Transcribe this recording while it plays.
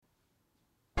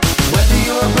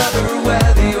you're a brother,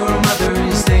 whether you're a mother,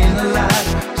 you're staying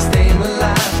alive, staying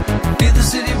alive. Feel the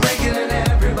city breaking and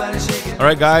everybody shaking. All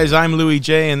right, guys, I'm Louis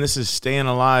J, and this is Staying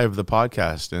Alive, the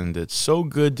podcast, and it's so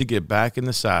good to get back in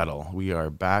the saddle. We are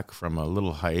back from a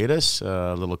little hiatus,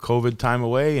 a little COVID time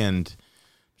away, and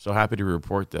so happy to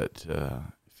report that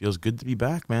it feels good to be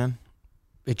back, man.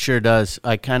 It sure does.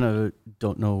 I kind of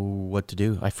don't know what to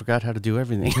do. I forgot how to do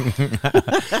everything.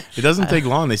 It doesn't take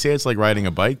long. They say it's like riding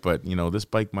a bike, but, you know, this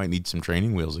bike might need some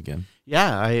training wheels again.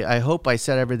 Yeah, I hope I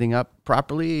set everything up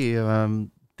properly.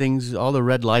 All the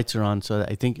red lights are on, so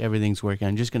I think everything's working.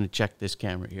 I'm just going to check this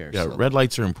camera here. Yeah, so. Red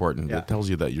lights are important. Yeah. It tells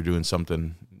you that you're doing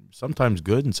something sometimes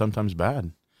good and sometimes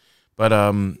bad. But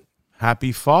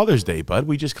happy Father's Day, bud.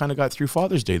 We just kind of got through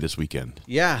Father's Day this weekend.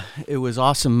 Yeah, it was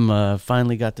awesome.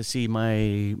 Finally got to see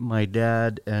my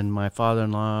dad and my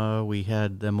father-in-law. We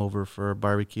had them over for a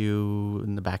barbecue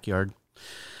in the backyard.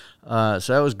 So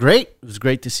that was great. It was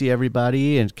great to see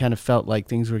everybody, and it kind of felt like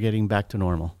things were getting back to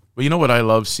normal. Well, you know what I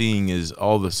love seeing is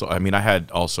all this. I mean, I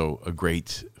had also a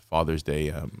great Father's Day.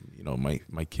 You know,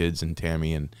 my kids and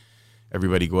Tammy and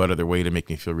everybody go out of their way to make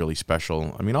me feel really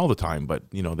special. I mean, all the time, but,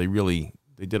 you know, they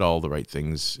did all the right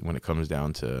things when it comes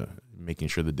down to making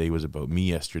sure the day was about me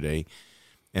yesterday.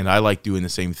 And I like doing the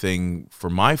same thing for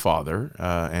my father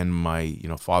and my, you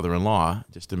know, father-in-law,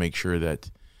 just to make sure that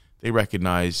they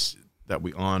recognize that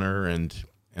we honor and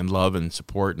love and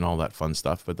support and all that fun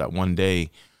stuff. But that one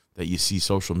day that you see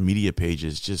social media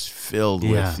pages just filled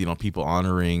with, you know, people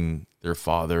honoring their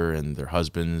father and their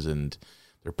husbands and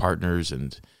their partners,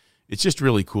 and it's just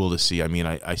really cool to see. I mean,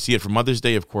 I see it for Mother's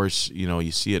Day, of course, you know,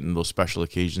 you see it in those special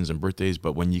occasions and birthdays,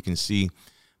 but when you can see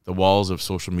the walls of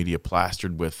social media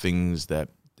plastered with things that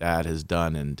Dad has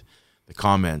done and the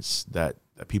comments that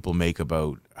people make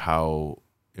about how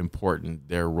important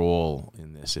their role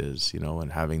in this is, you know,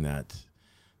 and having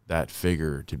that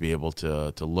figure to be able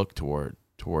to look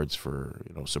towards for,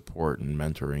 you know, support and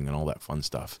mentoring and all that fun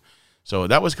stuff. So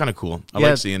that was kind of cool. I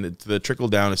like seeing it. The trickle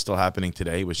down is still happening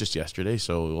today. It was just yesterday,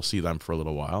 so we'll see them for a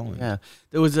little while. Yeah,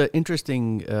 there was an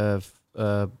interesting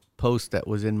post that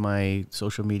was in my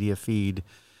social media feed,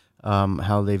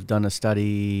 how they've done a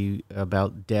study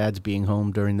about dads being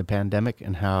home during the pandemic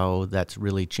and how that's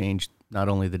really changed not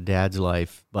only the dad's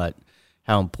life, but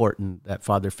how important that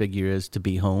father figure is to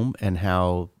be home, and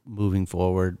how moving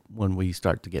forward when we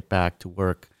start to get back to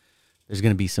work, there's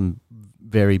going to be some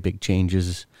very big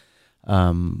changes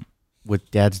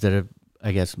with dads that have,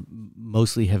 I guess,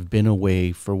 mostly have been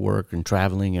away for work and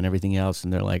traveling and everything else.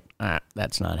 And they're like,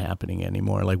 that's not happening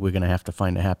anymore. Like, we're going to have to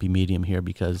find a happy medium here,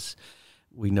 because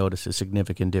we notice a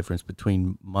significant difference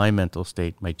between my mental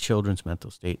state, my children's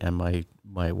mental state, and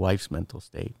my wife's mental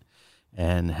state,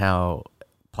 and how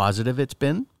positive it's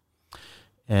been.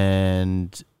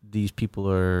 And these people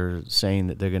are saying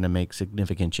that they're going to make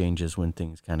significant changes when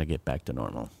things kind of get back to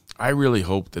normal. I really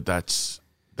hope that that's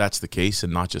the case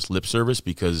and not just lip service,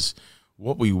 because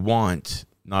what we want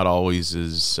not always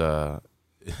is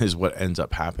what ends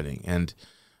up happening. And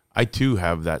I too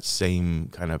have that same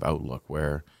kind of outlook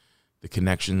where the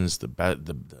connections, the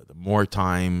more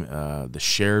time, the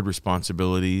shared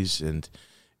responsibilities, and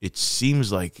it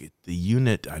seems like the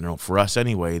unit, I don't know, for us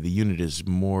anyway, the unit is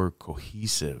more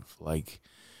cohesive. Like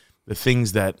the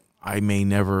things that I may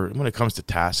never, when it comes to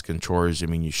tasks and chores, I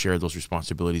mean, you share those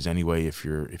responsibilities anyway if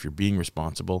you're being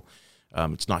responsible.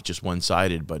 It's not just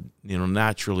one-sided, but, you know,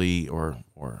 naturally, or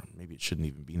maybe it shouldn't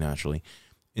even be naturally.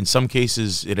 In some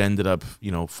cases, it ended up,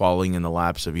 you know, falling in the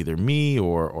laps of either me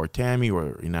or Tammy,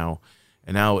 or, you know,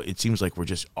 and now it seems like we're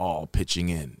just all pitching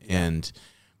in, and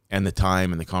the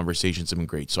time and the conversations have been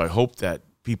great. So I hope that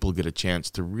people get a chance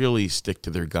to really stick to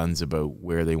their guns about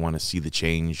where they want to see the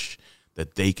change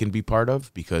that they can be part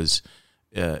of, because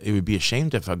it would be a shame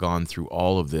to have gone through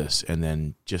all of this and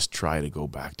then just try to go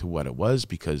back to what it was,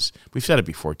 because we've said it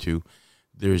before too.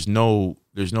 There's no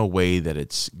way that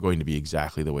it's going to be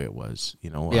exactly the way it was, you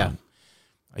know? Yeah.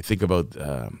 I think about,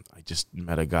 I just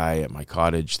met a guy at my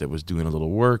cottage that was doing a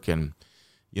little work, and,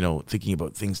 you know, thinking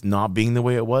about things not being the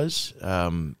way it was.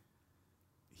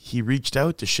 He reached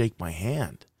out to shake my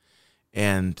hand,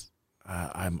 and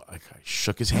I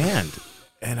shook his hand,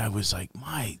 and I was like,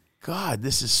 my God,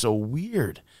 this is so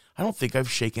weird. I don't think I've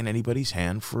shaken anybody's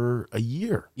hand for a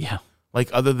year. Yeah. Like,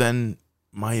 other than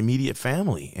my immediate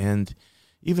family. And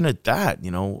even at that,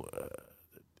 you know,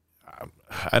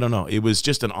 I don't know. It was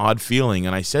just an odd feeling.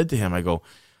 And I said to him, I go,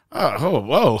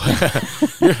 whoa,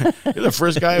 you're the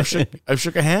first guy I've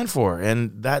shook a hand for.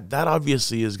 And that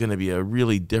obviously is going to be a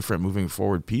really different moving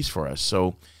forward piece for us.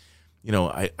 So, you know,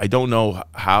 I don't know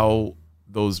how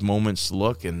those moments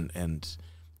look and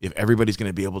if everybody's going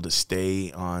to be able to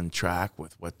stay on track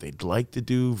with what they'd like to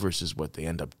do versus what they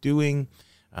end up doing.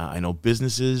 I know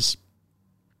businesses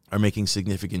are making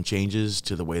significant changes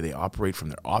to the way they operate from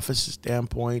their office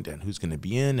standpoint and who's going to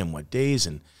be in and what days.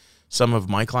 And some of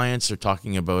my clients are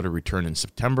talking about a return in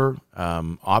September,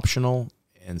 optional.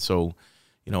 And so,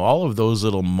 all of those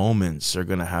little moments are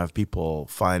going to have people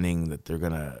finding that they're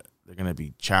going to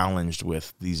be challenged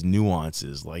with these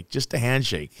nuances, like just a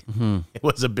handshake. Mm-hmm. It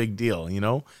was a big deal,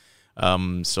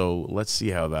 So let's see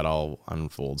how that all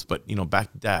unfolds. But,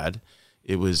 back to Dad,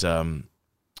 it was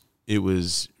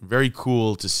very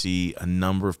cool to see a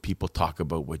number of people talk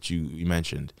about what you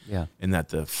mentioned. Yeah. And that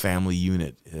the family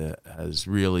unit has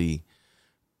really,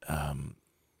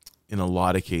 in a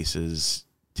lot of cases,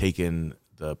 taken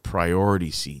the priority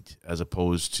seat as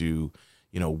opposed to,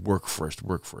 work first,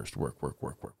 work.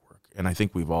 And I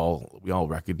think we all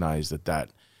recognize that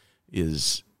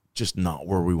is just not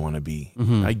where we want to be.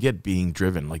 Mm-hmm. I get being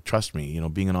driven, like, trust me,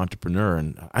 being an entrepreneur,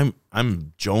 and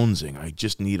I'm jonesing. I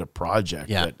just need a project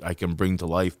that I can bring to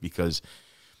life because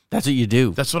that's what you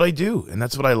do. That's what I do. And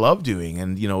that's what I love doing.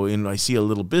 And, and I see a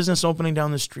little business opening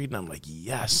down the street and I'm like,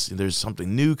 yes, there's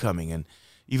something new coming. And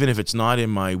even if it's not in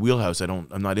my wheelhouse, I'm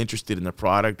not interested in the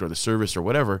product or the service or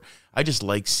whatever. I just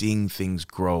like seeing things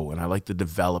grow, and I like the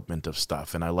development of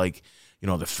stuff. And I like,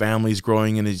 the families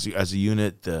growing in as a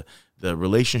unit, the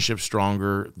relationship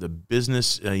stronger, the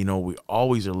business, we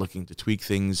always are looking to tweak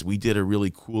things. We did a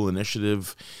really cool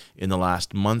initiative in the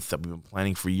last month that we've been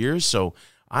planning for years. So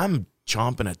I'm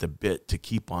chomping at the bit to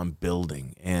keep on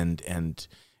building and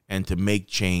to make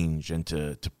change and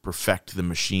to perfect the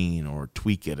machine or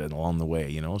tweak it along the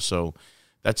way, So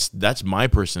that's my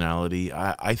personality.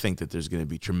 I think that there's going to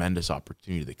be tremendous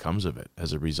opportunity that comes of it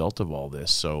as a result of all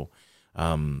this. So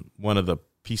one of the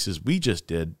pieces we just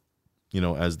did,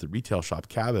 as the retail shop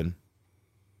Cabin,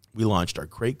 we launched our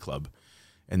Crate Club,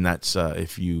 and that's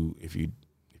if you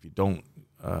don't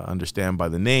understand by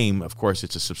the name, of course,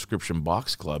 it's a subscription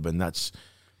box club, and that's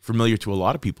familiar to a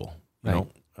lot of people. You know,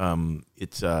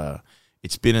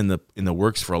 it's been in the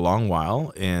works for a long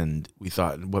while, and we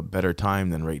thought, what better time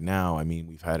than right now? I mean,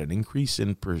 we've had an increase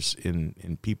in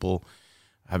people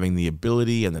having the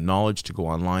ability and the knowledge to go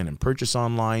online and purchase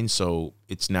online. So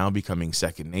it's now becoming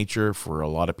second nature for a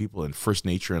lot of people, and first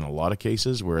nature in a lot of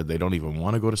cases, where they don't even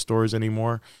want to go to stores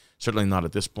anymore. Certainly not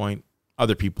at this point.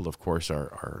 Other people, of course,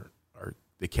 are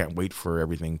they can't wait for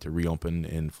everything to reopen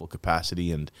in full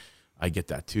capacity, and I get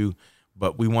that too.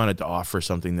 But we wanted to offer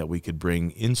something that we could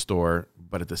bring in store,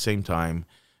 but at the same time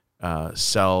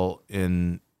sell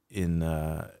in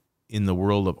the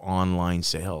world of online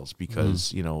sales,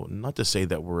 because, not to say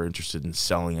that we're interested in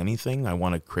selling anything. I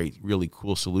want to create really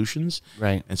cool solutions.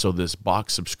 Right. And so this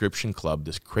box subscription club,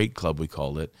 this Crate Club, we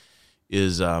called it,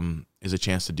 is a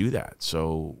chance to do that.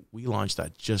 So we launched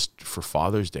that just for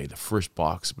Father's Day. The first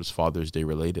box was Father's Day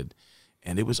related,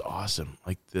 and it was awesome.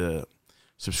 Like, the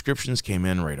subscriptions came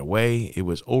in right away. It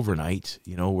was overnight,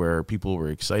 where people were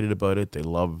excited about it. They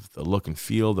loved the look and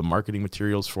feel, the marketing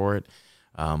materials for it.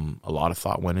 A lot of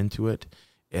thought went into it,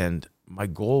 and my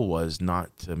goal was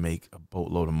not to make a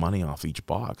boatload of money off each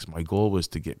box. My goal was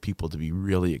to get people to be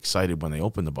really excited when they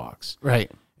open the box.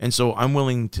 Right. And so I'm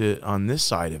willing to, on this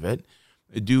side of it,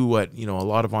 do what, a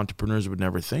lot of entrepreneurs would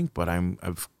never think, but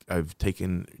I've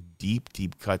taken deep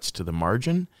cuts to the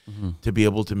margin to be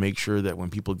able to make sure that when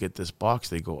people get this box,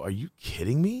 they go, are you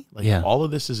kidding me? Like, all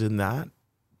of this is in that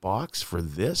box for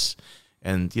this?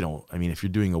 And, if you're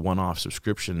doing a one-off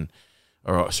subscription,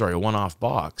 a one-off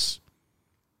box,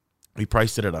 we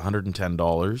priced it at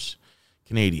 $110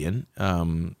 Canadian,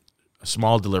 a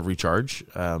small delivery charge,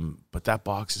 but that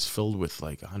box is filled with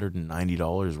like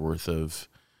 $190 worth of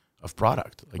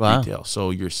product, like retail. So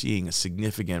you're seeing a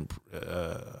significant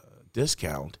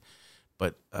discount.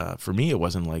 But for me, it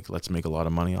wasn't like, let's make a lot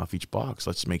of money off each box.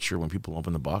 Let's make sure when people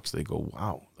open the box, they go,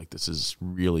 wow, like, this is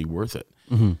really worth it.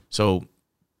 Mm-hmm. So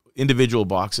individual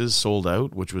boxes sold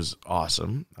out, which was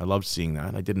awesome. I loved seeing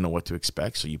that. I didn't know what to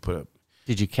expect. So you put a...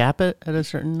 Did you cap it at a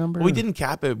certain number? Well, we didn't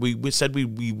cap it. We said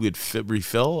we would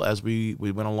refill as we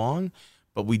went along,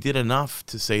 but we did enough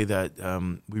to say that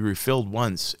we refilled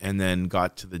once and then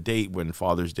got to the date when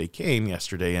Father's Day came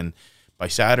yesterday. And by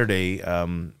Saturday,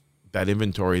 that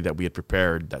inventory that we had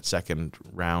prepared, that second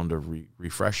round of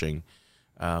refreshing,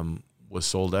 was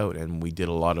sold out. And we did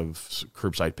a lot of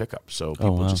curbside pickup. So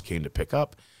people just came to pick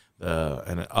up.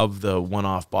 And of the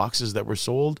one-off boxes that were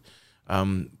sold,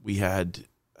 we had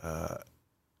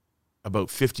about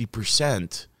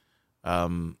 50%.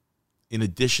 In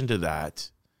addition to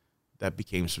that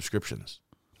became subscriptions.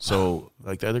 So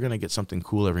like, they're going to get something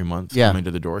cool every month coming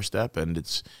to the doorstep, and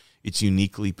it's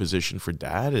uniquely positioned for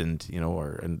dad, and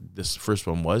and this first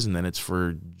one was, and then it's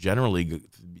for generally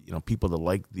people that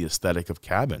like the aesthetic of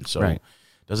cabin. So Right.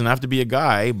 it doesn't have to be a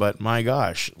guy, but my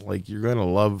gosh, like you're gonna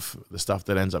love the stuff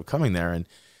that ends up coming there, and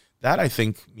that I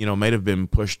think might have been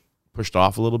pushed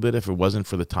off a little bit if it wasn't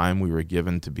for the time we were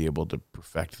given to be able to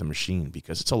perfect the machine,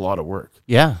 because it's a lot of work.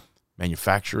 Yeah.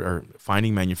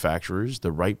 Finding manufacturers,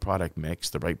 the right product mix,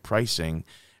 the right pricing,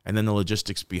 and then the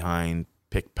logistics behind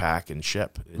pick, pack, and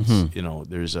ship. It's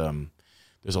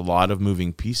there's a lot of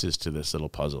moving pieces to this little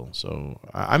puzzle. So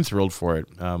I'm thrilled for it.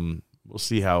 We'll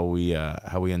see how we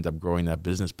end up growing that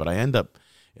business. But I end up,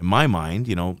 in my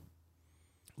mind,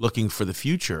 looking for the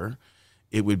future.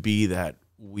 It would be that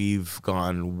we've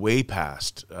gone way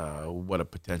past what a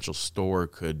potential store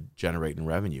could generate in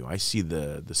revenue. I see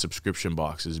the subscription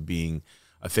boxes being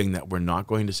a thing that we're not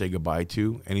going to say goodbye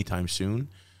to anytime soon.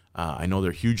 I know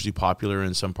they're hugely popular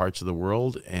in some parts of the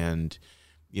world, and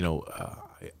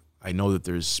I know that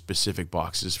there's specific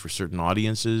boxes for certain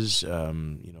audiences.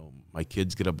 My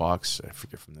kids get a box. I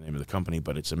forget from the name of the company,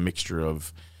 but it's a mixture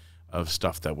of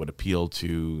stuff that would appeal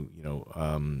to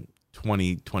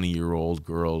 20-year-old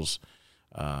girls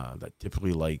that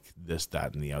typically like this,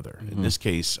 that, and the other. In this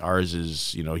case, ours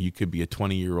is you could be a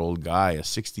 20-year-old guy, a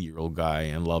 60-year-old guy,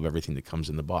 and love everything that comes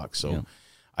in the box. So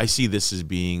I see this as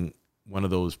being one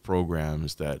of those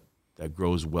programs that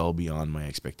grows well beyond my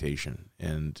expectation,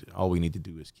 and all we need to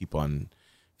do is keep on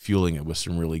fueling it with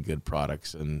some really good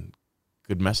products and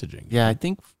good messaging. Yeah, I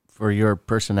think for your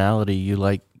personality, you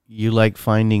like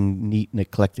finding neat and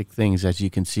eclectic things, as you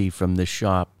can see from this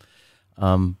shop.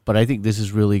 But I think this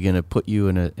is really going to put you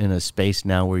in a space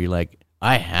now where you're like,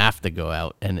 I have to go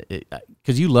out, and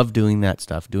because you love doing that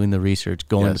stuff, doing the research,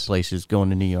 going to places,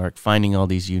 going to New York, finding all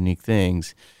these unique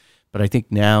things. But I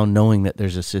think now, knowing that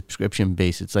there's a subscription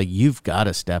base, it's like you've got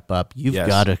to step up. You've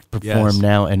got to perform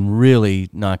now and really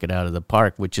knock it out of the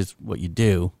park, which is what you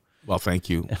do. Well, thank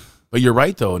you. But you're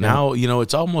right, though. Now,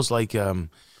 it's almost like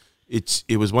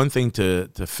it was one thing to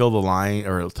fill the line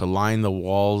or to line the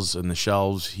walls and the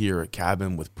shelves here at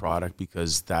Cabin with product,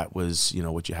 because that was,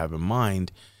 what you have in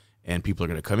mind. And people are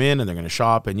going to come in and they're going to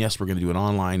shop. And yes, we're going to do an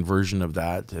online version of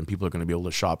that, and people are going to be able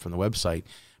to shop from the website.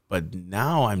 But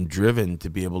now I'm driven to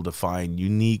be able to find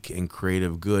unique and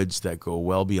creative goods that go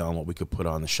well beyond what we could put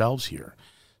on the shelves here.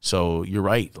 So you're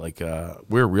right. Like,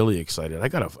 we're really excited. I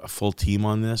got a full team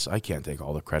on this. I can't take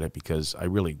all the credit because I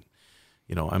really,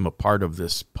 I'm a part of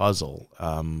this puzzle.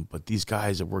 But these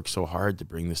guys have worked so hard to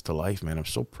bring this to life, man. I'm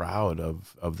so proud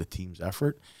of the team's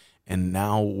effort. And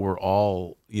now we're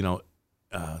all,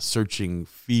 searching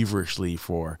feverishly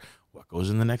for what goes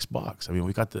in the next box. I mean,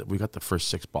 we got the first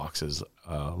 6 boxes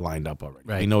lined up already.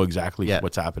 Right. We know exactly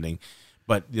what's happening,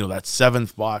 but that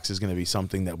 7th box is going to be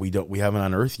something that we haven't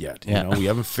unearthed yet. We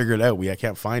haven't figured out. I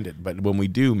can't find it, but when we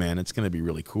do, man, it's going to be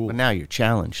really cool. But now you're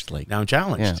challenged. Now I'm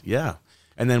challenged. Yeah.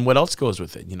 And then what else goes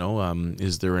with it?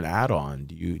 Is there an add-on?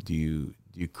 Do you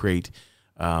create?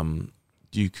 We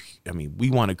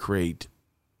want to create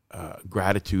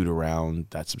gratitude around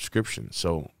that subscription.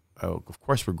 So. Of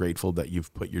course, we're grateful that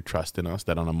you've put your trust in us,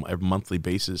 that on a monthly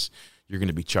basis, you're going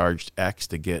to be charged X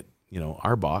to get,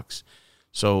 our box.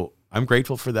 So I'm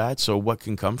grateful for that. So what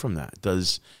can come from that?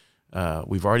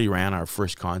 We've already ran our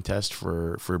first contest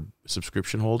for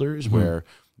subscription holders where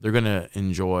they're going to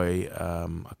enjoy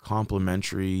a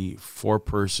complimentary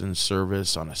 4-person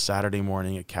service on a Saturday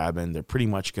morning at Cabin. They're pretty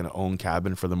much going to own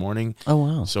Cabin for the morning. Oh,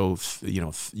 wow. So,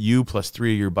 you plus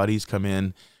 3 of your buddies come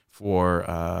in for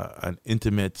an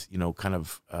intimate, kind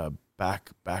of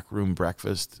back room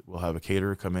breakfast. We'll have a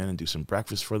caterer come in and do some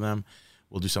breakfast for them.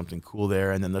 We'll do something cool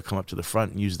there, and then they'll come up to the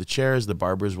front and use the chairs. The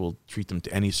barbers will treat them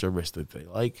to any service that they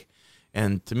like.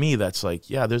 And to me, that's like,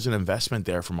 there's an investment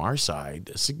there from our side,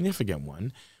 a significant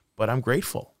one, but I'm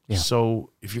grateful. Yeah.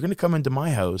 So if you're going to come into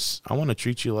my house, I want to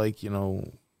treat you like,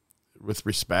 with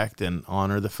respect and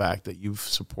honor the fact that you've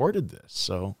supported this.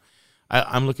 So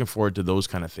I'm looking forward to those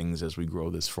kind of things as we grow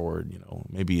this forward.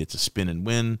 Maybe it's a spin and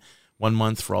win 1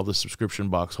 month for all the subscription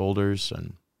box holders,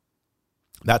 and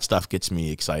that stuff gets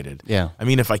me excited. Yeah. I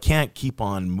mean, if I can't keep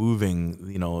on moving,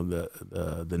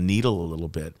 the needle a little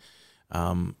bit,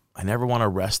 I never want to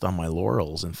rest on my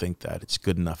laurels and think that it's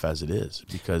good enough as it is,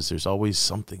 because there's always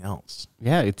something else.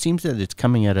 Yeah, it seems that it's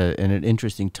coming at an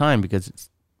interesting time, because it's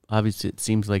obviously, it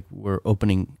seems like we're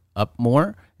opening up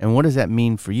more. And what does that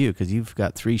mean for you? Because you've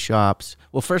got 3 shops.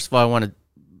 Well, first of all, I want to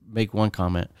make one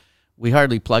comment. We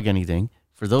hardly plug anything.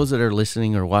 For those that are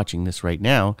listening or watching this right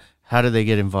now, how do they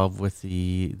get involved with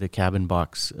the Cabin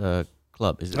Box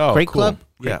Club? Is it Crate cool. Club?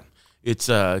 Yeah. It's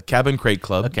Cabin Crate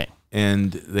Club. Okay.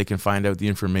 And they can find out the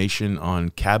information on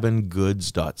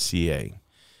cabingoods.ca.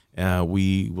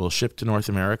 We will ship to North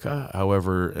America.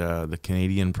 However, the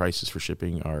Canadian prices for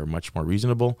shipping are much more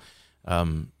reasonable.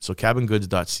 So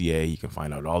cabingoods.ca, you can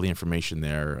find out all the information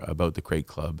there about the Crate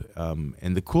Club.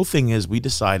 And the cool thing is we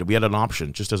decided we had an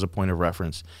option, just as a point of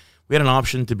reference. We had an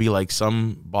option to be like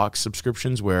some box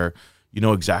subscriptions where you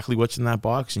know exactly what's in that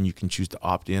box and you can choose to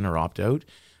opt in or opt out.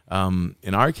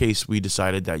 In our case, we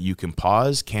decided that you can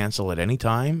pause, cancel at any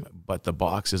time, but the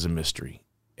box is a mystery.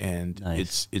 And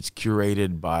Nice. it's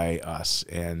curated by us.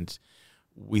 And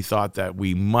we thought that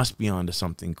we must be onto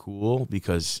something cool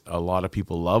because a lot of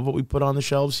people love what we put on the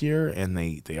shelves here. And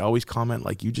they always comment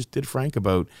like you just did, Frank,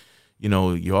 about, you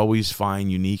know, you always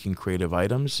find unique and creative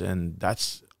items. And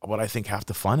that's what I think half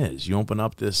the fun is. You open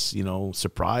up this, you know,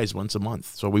 surprise once a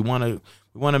month. So we want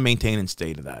to maintain and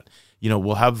stay to that. You know,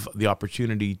 we'll have the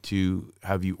opportunity to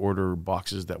have you order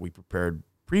boxes that we prepared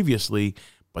previously,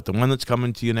 but the one that's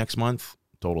coming to you next month,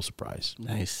 total surprise.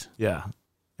 Nice. Yeah.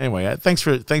 Anyway, thanks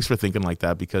for thinking like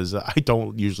that because I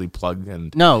don't usually plug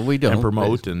and No, we don't. and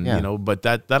promote but, and yeah. you know, but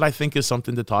that I think is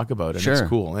something to talk about and Sure. it's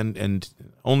cool and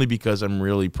only because I'm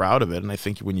really proud of it and I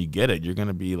think when you get it, you're going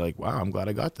to be like, wow, I'm glad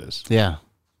I got this. Yeah.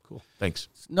 Cool. Thanks.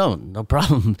 No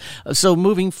problem. So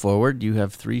moving forward, you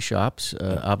have 3 shops,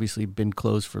 obviously been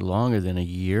closed for longer than a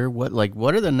year. What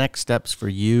are the next steps for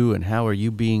you and how are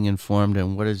you being informed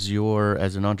and what is your,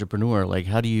 as an entrepreneur, like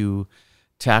how do you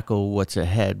tackle what's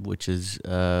ahead, which is,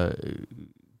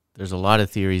 there's a lot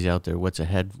of theories out there, what's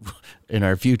ahead in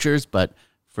our futures, but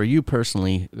for you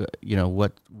personally, you know,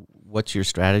 what's your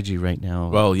strategy right now?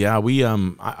 Well, yeah,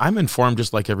 I'm informed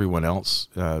just like everyone else.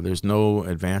 There's no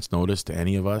advance notice to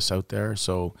any of us out there.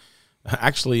 So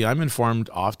actually, I'm informed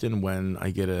often when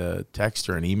I get a text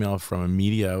or an email from a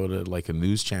media outlet, like a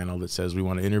news channel that says we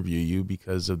want to interview you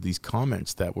because of these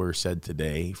comments that were said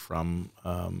today from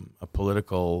a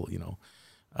political, you know,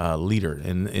 leader.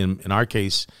 In our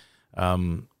case,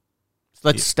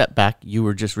 Let's step back. You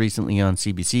were just recently on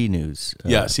CBC News.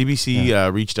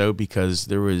 CBC reached out because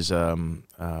there was a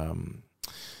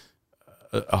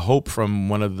hope from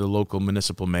one of the local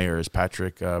municipal mayors,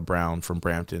 Patrick Brown from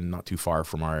Brampton, not too far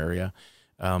from our area.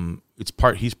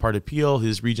 He's part Peel,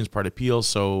 his region's part of Peel,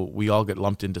 so we all get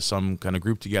lumped into some kind of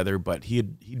group together. But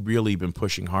he'd really been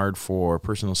pushing hard for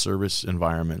personal service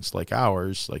environments like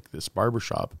ours, like this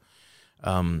barbershop,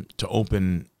 to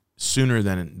open sooner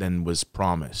than was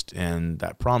promised, and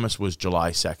that promise was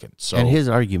July 2nd. So, and his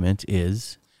argument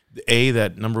is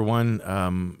that number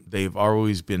one, they've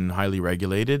always been highly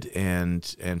regulated, and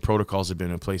protocols have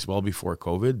been in place well before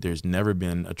COVID. There's never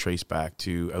been a trace back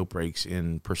to outbreaks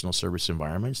in personal service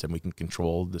environments, and we can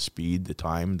control the speed, the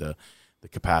time, the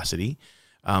capacity.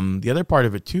 The other part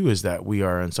of it too is that we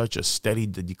are in such a steady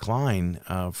decline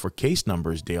for case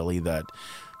numbers daily that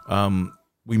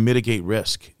we mitigate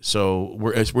risk. So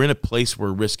we're in a place where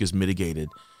risk is mitigated.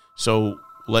 So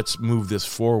let's move this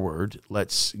forward.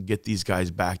 Let's get these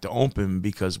guys back to open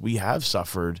because we have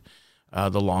suffered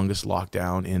the longest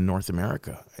lockdown in North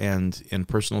America. And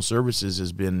personal services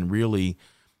has been really,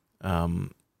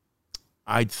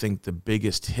 I think, the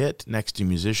biggest hit next to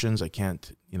musicians. I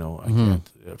can't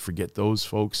forget those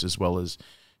folks, as well as,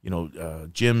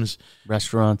 gyms,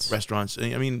 restaurants.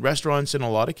 I mean, restaurants in a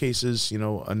lot of cases,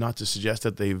 not to suggest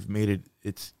that they've made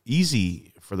it's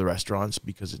easy for the restaurants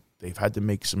because they've had to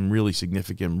make some really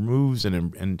significant moves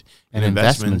and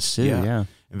investments too. Yeah.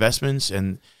 Investments,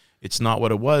 and it's not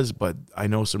what it was. But I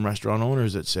know some restaurant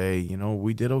owners that say,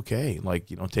 we did okay. Like,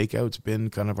 takeout's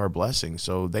been kind of our blessing.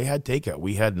 So they had takeout.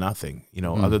 We had nothing,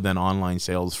 other than online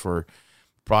sales for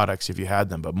products if you had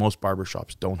them. But most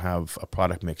barbershops don't have a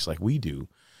product mix like we do.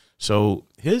 So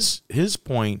his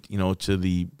point, to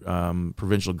the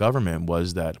provincial government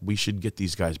was that we should get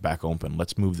these guys back open.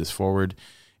 Let's move this forward.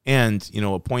 And,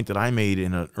 a point that I made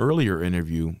in an earlier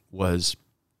interview was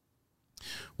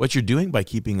what you're doing by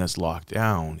keeping us locked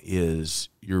down is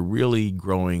you're really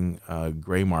growing a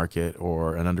gray market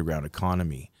or an underground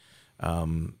economy.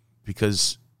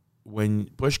 Because when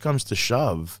push comes to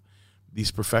shove, these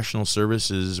professional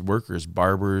services workers,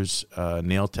 barbers,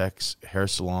 nail techs, hair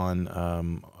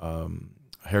salon,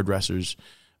 hairdressers,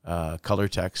 color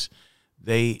techs,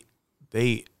 they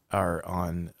are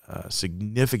on a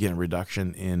significant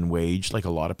reduction in wage, like a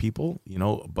lot of people,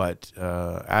 but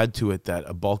add to it that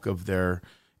a bulk of their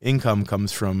income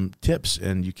comes from tips,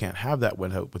 and you can't have that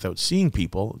without seeing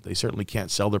people. They certainly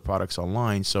can't sell their products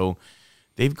online, so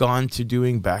they've gone to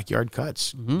doing backyard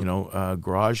cuts,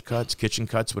 garage cuts, kitchen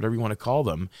cuts, whatever you want to call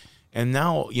them. And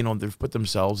now, they've put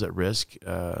themselves at risk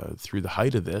through the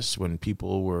height of this when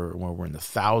people were in the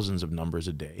thousands of numbers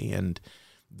a day. And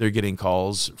they're getting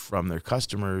calls from their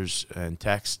customers and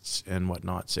texts and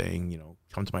whatnot saying,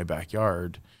 come to my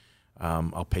backyard.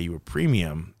 I'll pay you a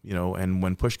premium, and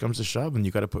when push comes to shove and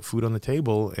you got to put food on the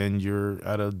table and you're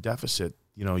at a deficit,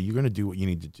 you're going to do what you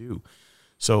need to do.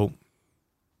 So,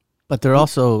 but they're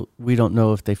also, we don't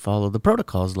know if they follow the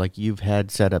protocols like you've had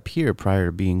set up here prior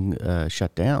to being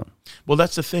shut down. Well,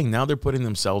 that's the thing. Now they're putting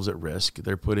themselves at risk.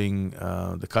 They're putting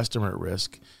the customer at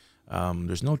risk.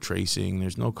 There's no tracing.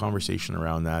 There's no conversation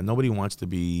around that. Nobody wants to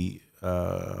be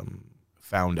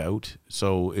found out.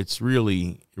 So it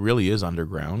really is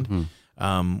underground.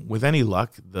 With any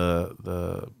luck,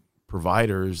 the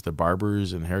providers, the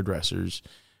barbers and hairdressers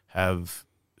have,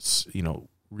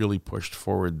 really pushed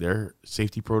forward their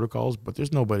safety protocols, but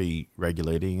there's nobody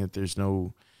regulating it. There's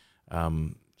no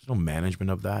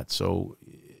management of that. So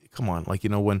come on,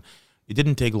 when it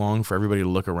didn't take long for everybody to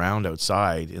look around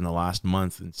outside in the last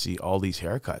month and see all these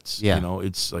haircuts. Yeah.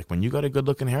 It's like when you got a good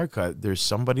looking haircut, there's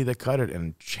somebody that cut it,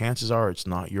 and chances are it's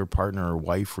not your partner or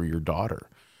wife or your daughter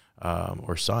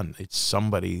or son. It's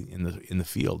somebody in the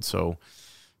field. So,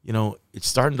 it's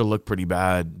starting to look pretty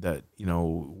bad that,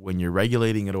 when you're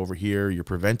regulating it over here, you're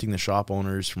preventing the shop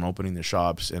owners from opening the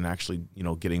shops and actually,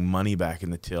 getting money back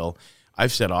in the till.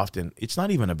 I've said often, it's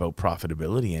not even about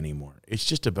profitability anymore. It's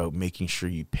just about making sure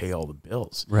you pay all the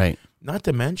bills. Right. Not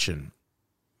to mention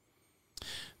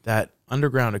that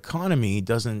underground economy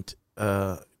doesn't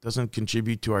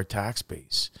contribute to our tax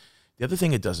base. The other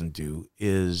thing it doesn't do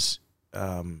is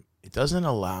it doesn't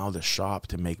allow the shop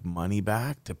to make money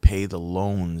back to pay the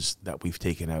loans that we've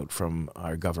taken out from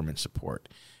our government support.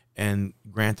 And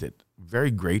granted, very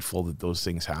grateful that those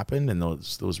things happened and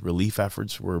those relief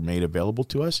efforts were made available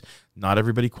to us. Not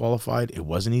everybody qualified. It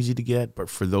wasn't easy to get, but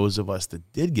for those of us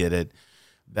that did get it,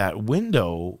 that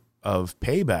window of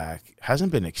payback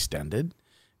hasn't been extended.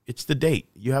 It's the date.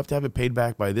 You have to have it paid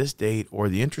back by this date, or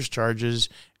the interest charges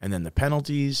and then the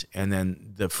penalties, and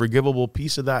then the forgivable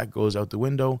piece of that goes out the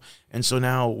window. And so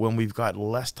now when we've got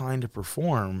less time to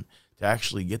perform, to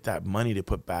actually get that money to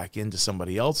put back into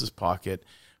somebody else's pocket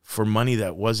for money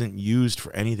that wasn't used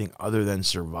for anything other than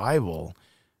survival,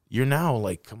 you're now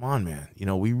like, come on, man,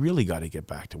 we really got to get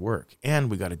back to work, and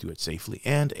we got to do it safely.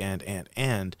 And,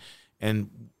 I'm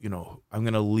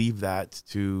going to leave that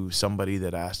to somebody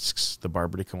that asks the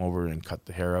barber to come over and cut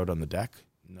the hair out on the deck.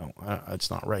 No, that's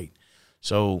not right.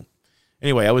 So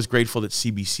anyway, I was grateful that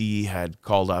CBC had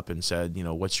called up and said,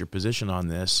 what's your position on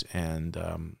this? And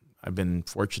I've been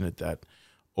fortunate that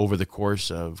over the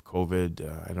course of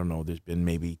COVID, I don't know, there's been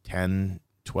maybe 10,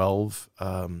 12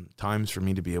 times for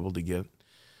me to be able to get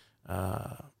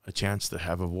a chance to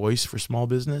have a voice for small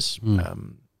business.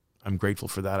 I'm grateful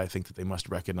for that. I think that they must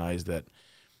recognize that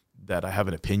I have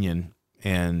an opinion,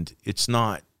 and it's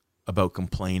not about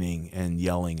complaining and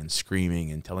yelling and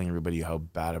screaming and telling everybody how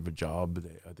bad of a job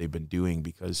they've been doing,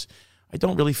 because I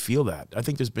don't really feel that. I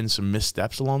think there's been some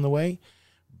missteps along the way,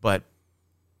 but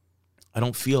I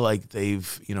don't feel like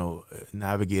they've,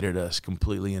 navigated us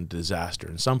completely into disaster.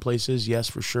 In some places, yes,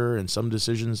 for sure. And some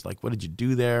decisions, like, what did you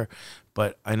do there?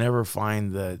 But I never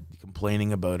find that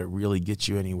complaining about it really gets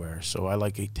you anywhere. So I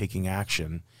like taking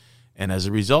action. And as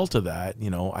a result of that,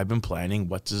 I've been planning,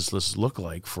 what does this look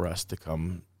like for us to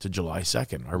come to July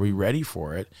 2nd? Are we ready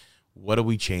for it? What do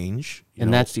we change?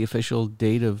 And that's the official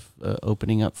date of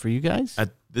opening up for you guys?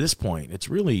 At this point, it's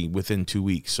really within 2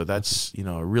 weeks. So that's,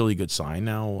 a really good sign.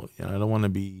 Now, I don't want to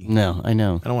be... No, I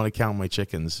know. I don't want to count my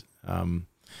chickens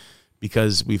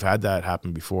because we've had that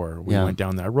happen before. We went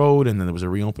down that road, and then there was a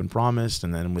reopen promised,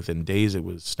 and then within days it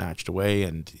was snatched away.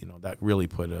 And, that really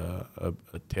put a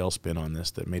tailspin on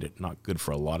this that made it not good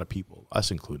for a lot of people,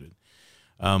 us included.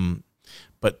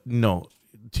 But no,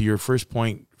 to your first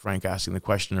point, Frank, asking the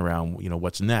question around,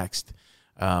 what's next,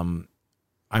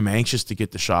 I'm anxious to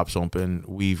get the shops open.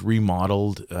 We've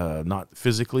remodeled, not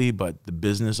physically, but the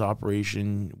business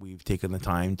operation. We've taken the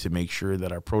time to make sure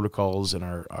that our protocols and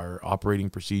our operating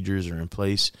procedures are in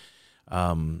place,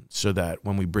 so that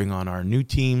when we bring on our new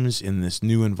teams in this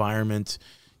new environment,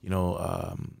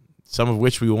 some of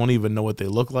which we won't even know what they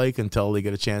look like until they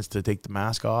get a chance to take the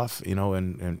mask off,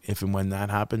 and if and when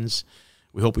that happens,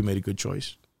 we hope we made a good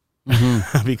choice.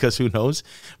 Mm-hmm. Because who knows?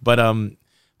 But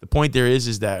the point there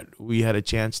is that we had a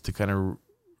chance to kind of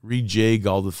rejig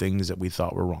all the things that we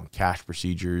thought were wrong. Cash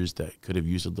procedures that could have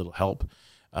used a little help.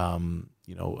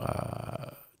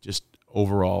 Just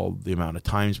overall the amount of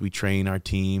times we train our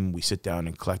team. We sit down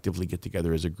and collectively get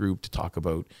together as a group to talk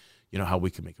about, how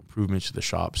we can make improvements to the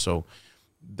shop. So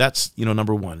that's,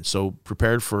 number one. So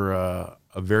prepared for a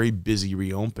very busy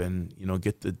reopen,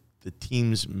 get the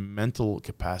team's mental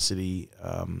capacity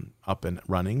up and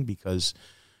running, because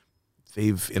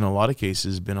they've, in a lot of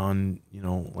cases, been on,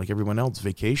 like everyone else,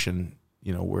 vacation,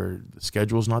 where the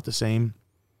schedule's not the same.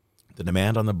 The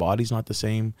demand on the body's not the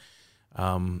same.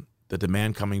 The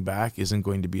demand coming back isn't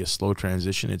going to be a slow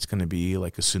transition. It's going to be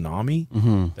like a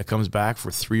tsunami that comes back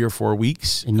for 3 or 4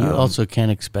 weeks. And you also can't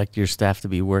expect your staff to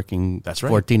be working That's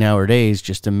right. 14-hour days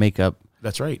just to make up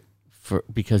That's right.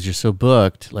 because you're so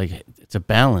booked. Like, it's a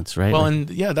balance, right? Well, Like, and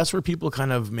yeah, that's where people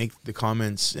kind of make the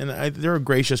comments, and they're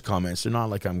gracious comments. They're not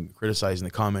like I'm criticizing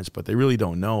the comments, but they really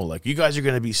don't know. Like, you guys are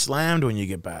going to be slammed when you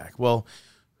get back. Well,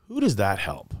 who does that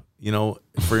help? You know,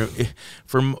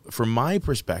 from my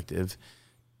perspective,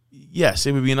 yes,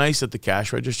 it would be nice that the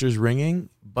cash register is ringing,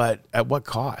 but at what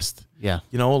cost? yeah.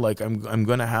 You know, like I'm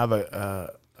going to have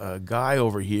a guy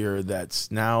over here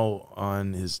that's now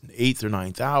on his 8th or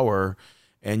 9th hour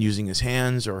and using his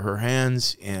hands or her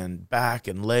hands and back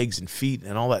and legs and feet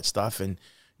and all that stuff. And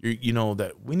you know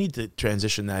that we need to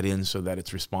transition that in so that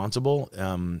it's responsible.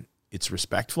 It's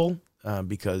respectful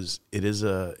because it is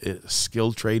a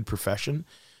skilled trade profession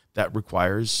that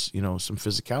requires, you know, some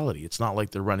physicality. It's not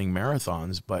like they're running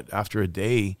marathons, but after a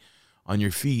day on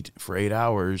your feet for 8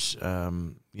 hours,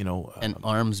 you know, And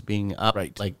arms being up.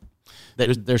 right. Like,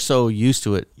 they're so used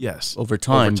to it yes, over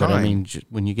time. But I time. mean,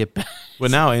 when you get back. Well,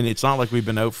 now, and it's not like we've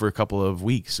been out for a couple of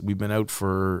weeks. We've been out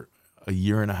for a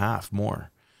year and a half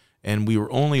more. And we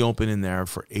were only open in there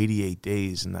for 88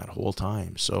 days in that whole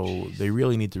time. So they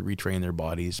really need to retrain their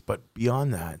bodies. But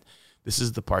beyond that, this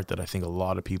is the part that I think a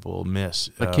lot of people miss.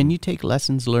 But can you take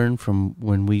lessons learned from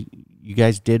when you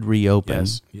guys did reopen?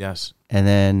 Yes. And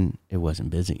then it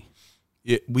wasn't busy.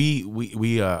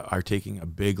 We are taking a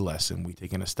big lesson. We're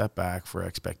taking a step back for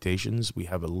expectations. We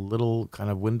have a little kind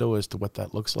of window as to what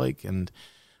that looks like. And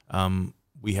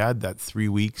we had that 3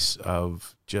 weeks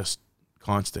of just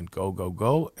constant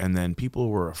go. And then people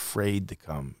were afraid to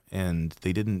come. And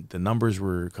the numbers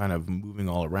were kind of moving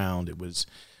all around. It was,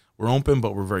 we're open,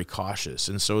 but we're very cautious.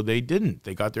 And so they didn't.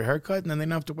 They got their haircut, and then they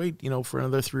didn't have to wait, you know, for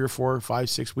another 3 or 4 or 5,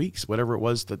 6 weeks, whatever it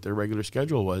was that their regular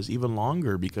schedule was, even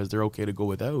longer, because they're okay to go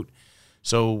without.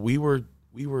 So we were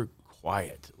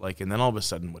quiet, like, and then all of a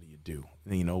sudden, what do?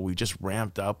 You know, we just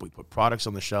ramped up. We put products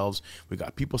on the shelves. We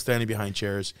got people standing behind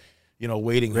chairs, you know,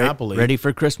 waiting happily, Ready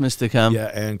for Christmas to come.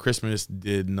 Yeah, and Christmas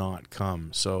did not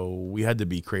come. So we had to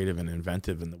be creative and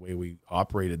inventive in the way we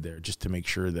operated there, just to make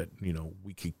sure that, you know,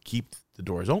 we could keep the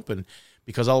doors open.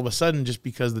 Because all of a sudden, just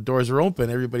because the doors are open,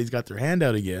 everybody's got their hand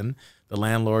out again. The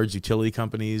landlords, utility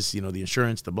companies, you know, the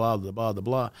insurance, the blah, the blah, the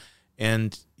blah.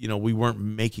 And, you know, we weren't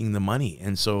making the money.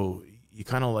 And so you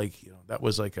kind of like, you know, that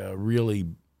was like a really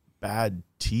bad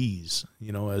tease,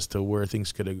 you know, as to where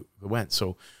things could have went.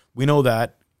 So we know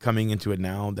that coming into it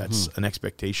now, that's an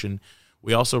expectation.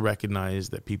 We also recognize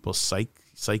that people's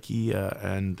psyche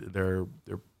and their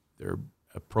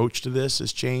approach to this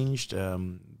has changed.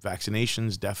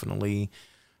 Vaccinations definitely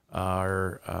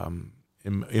are,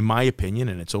 in my opinion,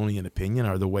 and it's only an opinion,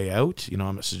 are the way out. You know,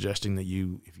 I'm not suggesting that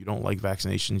if you don't like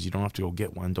vaccinations, you don't have to go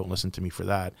get one. Don't listen to me for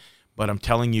that. But I'm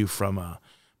telling you from a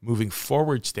moving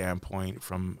forward standpoint,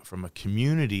 from a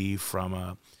community, from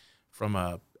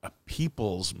a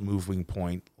people's moving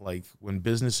point, like when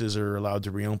businesses are allowed to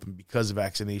reopen because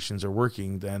vaccinations are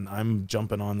working, then I'm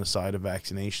jumping on the side of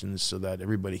vaccinations so that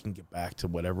everybody can get back to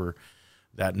whatever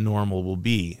that normal will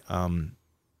be.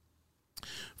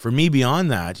 For me,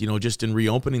 beyond that, you know, just in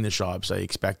reopening the shops, I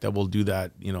expect that we'll do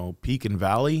that, you know, peak and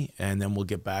valley, and then we'll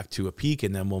get back to a peak,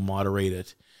 and then we'll moderate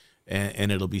it,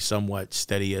 and it'll be somewhat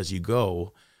steady as you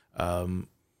go,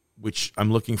 which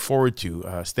I'm looking forward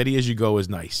to. Steady as you go is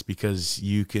nice because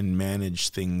you can manage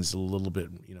things a little bit,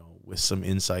 you know, with some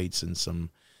insights and some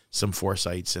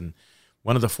foresights. And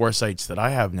one of the foresights that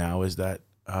I have now is that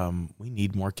we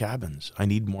need more cabins. I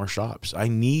need more shops. I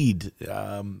need,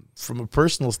 from a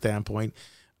personal standpoint,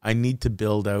 I need to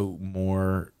build out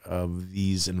more of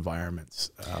these environments,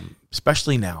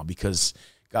 especially now because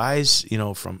guys, you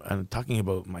know, I'm talking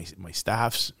about my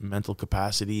staff's mental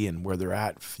capacity and where they're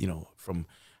at, you know, from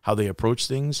how they approach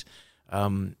things.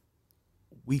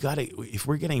 If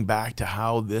we're getting back to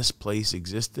how this place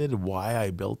existed, why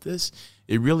I built this,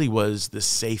 it really was this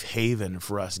safe haven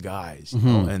for us guys, you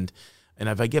know, and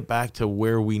if I get back to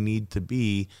where we need to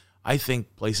be, I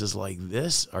think places like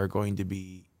this are going to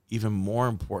be even more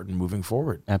important moving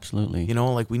forward. Absolutely. You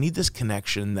know, like we need this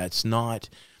connection that's not,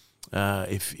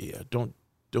 don't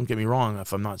get me wrong,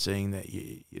 if I'm not saying that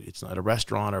it's not a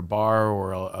restaurant or bar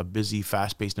or a busy,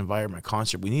 fast-paced environment,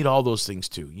 concert. We need all those things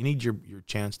too. You need your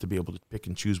chance to be able to pick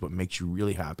and choose what makes you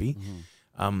really happy.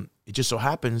 It just so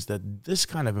happens that this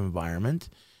kind of environment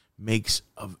makes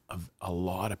a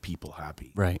lot of people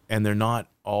happy. Right. And they're not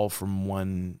all from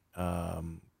one,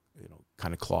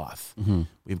 kind of cloth.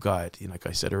 We've got, like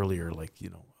I said earlier, like,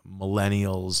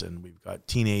 millennials, and we've got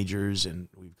teenagers, and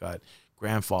we've got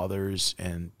grandfathers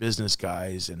and business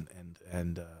guys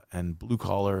and blue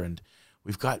collar, and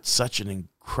we've got such an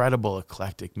incredible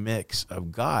eclectic mix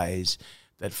of guys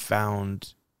that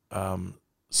found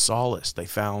solace. They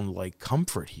found like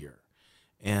comfort here,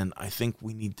 and I think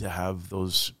we need to have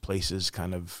those places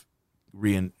kind of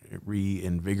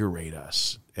reinvigorate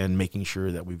us, and making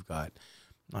sure that we've got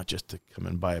not just to come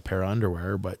and buy a pair of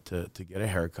underwear, but to get a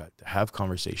haircut, to have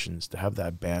conversations, to have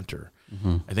that banter.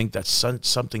 Mm-hmm. I think that's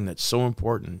something that's so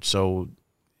important. So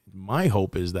my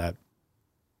hope is that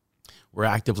we're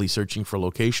actively searching for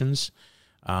locations.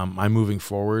 I'm moving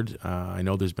forward. I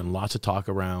know there's been lots of talk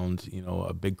around,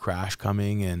 a big crash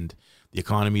coming and the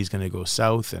economy is going to go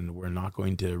south and we're not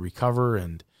going to recover.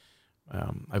 And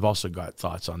I've also got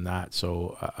thoughts on that.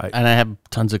 So I have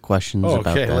tons of questions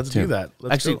about that. Let's too. do that.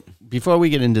 Actually, before we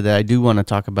get into that, I do want to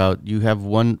talk about, you have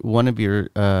one of your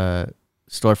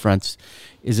storefronts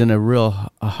is in a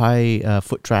high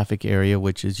foot traffic area,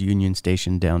 which is Union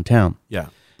Station downtown. Yeah,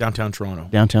 downtown Toronto.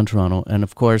 Downtown Toronto. And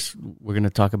of course, we're going to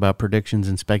talk about predictions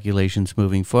and speculations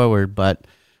moving forward, but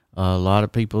a lot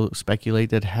of people speculate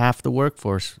that half the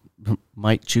workforce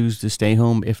might choose to stay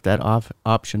home if that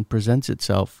option presents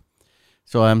itself.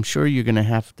 So I'm sure you're going to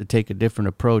have to take a different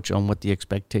approach on what the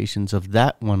expectations of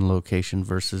that one location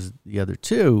versus the other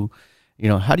two.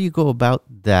 How do you go about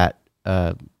that,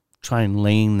 try and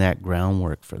laying that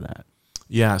groundwork for that?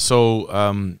 Yeah,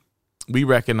 so we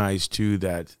recognize too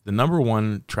that the number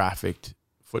one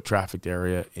foot trafficked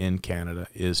area in Canada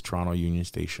is Toronto Union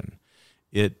Station.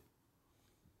 It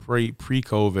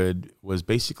pre-COVID was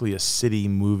basically a city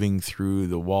moving through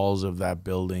the walls of that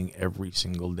building every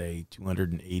single day,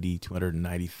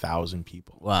 290,000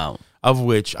 people. Wow. Of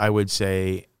which I would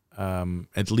say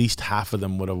at least half of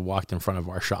them would have walked in front of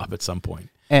our shop at some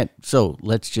point. And so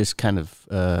let's just kind of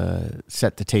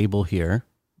set the table here.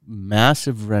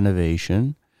 Massive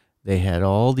renovation. They had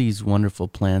all these wonderful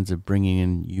plans of bringing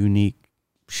in unique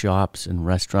shops and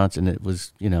restaurants, and it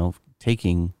was,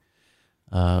 taking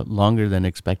longer than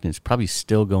expected. It's probably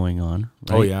still going on.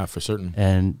 Right? Oh, yeah, for certain.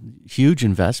 And huge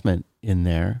investment in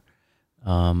there.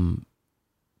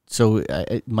 So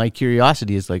my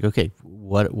curiosity is like, okay,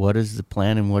 what is the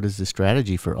plan and what is the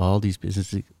strategy for all these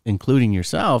businesses, including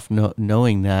yourself,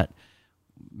 knowing that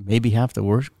maybe half the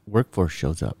workforce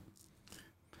shows up?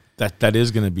 That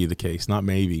is going to be the case, not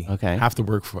maybe. Okay. Half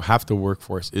the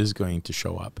workforce is going to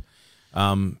show up.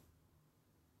 And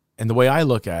the way I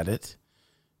look at it,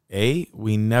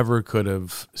 we never could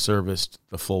have serviced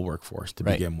the full workforce to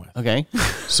begin with. Okay.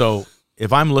 So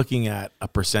if I'm looking at a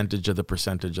percentage of the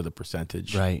percentage of the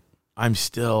percentage, right, I'm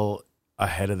still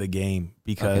ahead of the game,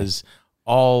 because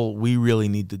all we really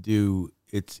need to do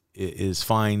is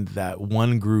find that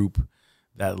one group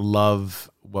that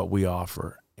love what we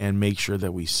offer and make sure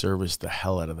that we service the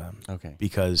hell out of them. Okay.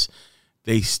 Because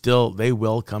they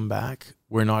will come back.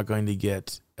 We're not going to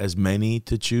get as many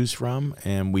to choose from,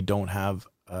 and we don't have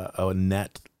a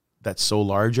net that's so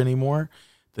large anymore.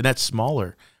 The net's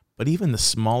smaller, but even the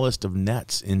smallest of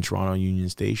nets in Toronto Union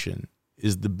Station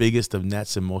is the biggest of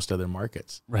nets in most other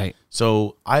markets. Right.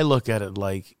 So I look at it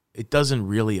like it doesn't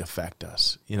really affect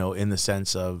us, in the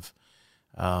sense of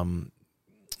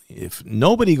if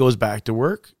nobody goes back to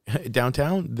work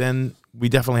downtown, then we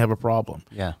definitely have a problem.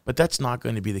 Yeah. But that's not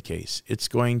going to be the case. It's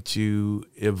going to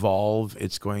evolve.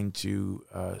 It's going to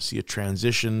see a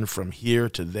transition from here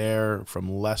to there, from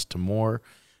less to more.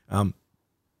 And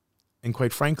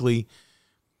quite frankly,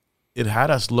 it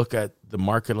had us look at the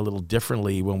market a little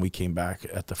differently when we came back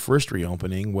at the first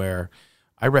reopening, where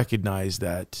I recognized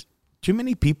that too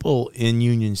many people in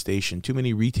Union Station, too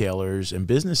many retailers and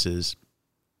businesses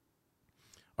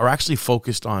are actually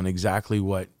focused on exactly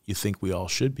what you think we all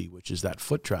should be, which is that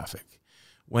foot traffic.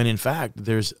 When in fact,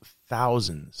 there's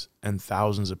thousands and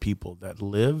thousands of people that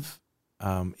live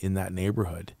in that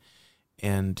neighborhood.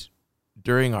 And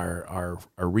during our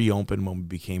reopen, when we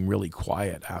became really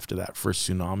quiet after that first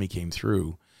tsunami came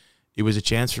through, it was a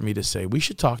chance for me to say, we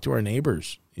should talk to our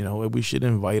neighbors. We should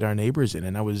invite our neighbors in.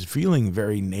 And I was feeling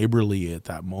very neighborly at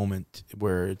that moment,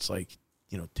 where it's like,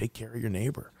 take care of your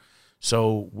neighbor.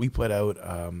 So we put out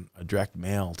a direct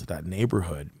mail to that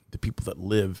neighborhood, the people that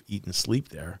live, eat, and sleep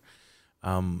there,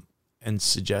 and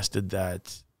suggested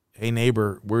that, hey,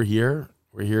 neighbor, we're here.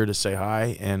 We're here to say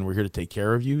hi, and we're here to take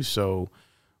care of you. So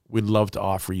we'd love to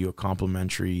offer you a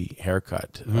complimentary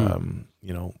haircut,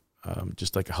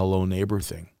 just like a hello neighbor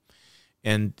thing.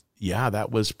 And yeah, that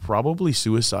was probably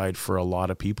suicide for a lot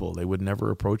of people. They would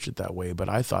never approach it that way. But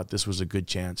I thought this was a good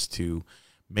chance to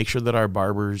make sure that our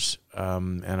barbers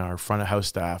and our front of house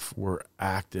staff were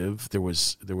active. There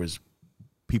was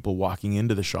people walking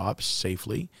into the shops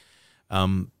safely.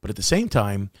 But at the same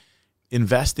time,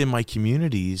 invest in my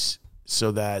communities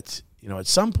so that, at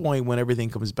some point when everything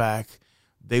comes back,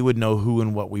 they would know who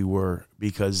and what we were,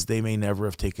 because they may never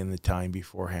have taken the time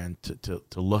beforehand to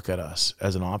look at us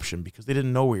as an option because they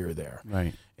didn't know we were there.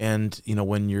 Right. And,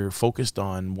 when you're focused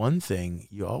on one thing,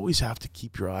 you always have to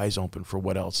keep your eyes open for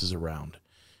what else is around,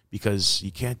 because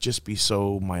you can't just be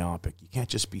so myopic. You can't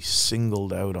just be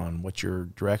singled out on what your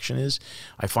direction is.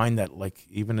 I find that, like,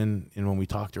 even in when we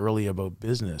talked earlier about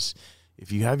business,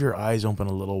 if you have your eyes open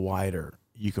a little wider,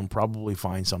 you can probably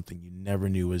find something you never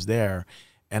knew was there.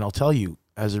 And I'll tell you,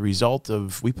 as a result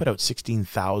of, we put out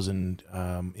 16,000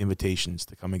 invitations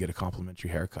to come and get a complimentary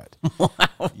haircut. Wow.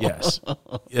 Yes.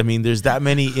 I mean, there's that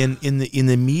many in the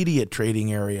immediate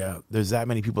trading area. There's that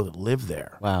many people that live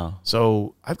there. Wow.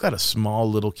 So I've got a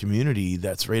small little community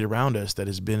that's right around us that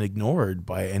has been ignored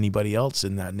by anybody else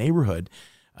in that neighborhood.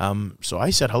 So I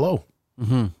said hello.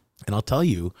 Mm-hmm. And I'll tell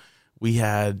you, we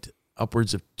had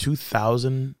upwards of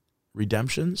 2,000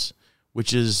 redemptions,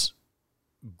 which is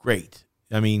great.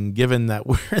 I mean, given that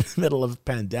we're in the middle of a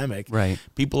pandemic, Right.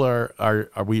 people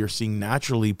we are seeing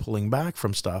naturally pulling back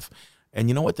from stuff. And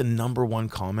you know what the number one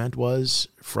comment was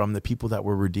from the people that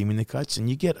were redeeming the cuts? And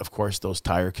you get, of course, those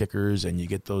tire kickers, and you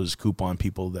get those coupon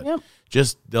people that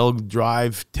they'll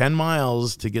drive 10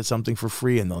 miles to get something for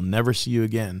free, and they'll never see you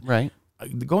again. Right.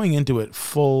 Going into it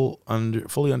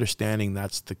fully understanding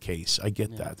that's the case. I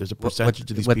get that. There's a percentage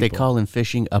of these what people. they call in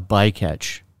fishing a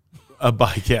bycatch. A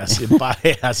bike, yes.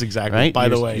 Yes, exactly. Right? By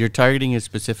the way. You're targeting a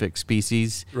specific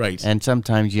species. Right. And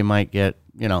sometimes you might get,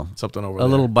 something over a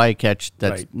little bycatch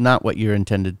that's Right. not what you're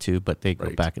intended to, but they go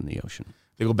Right. back in the ocean.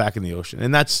 They go back in the ocean.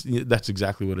 And that's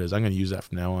exactly what it is. I'm going to use that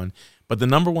from now on. But the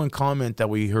number one comment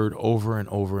that we heard over and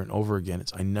over and over again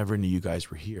is, I never knew you guys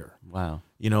were here. Wow.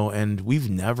 And we've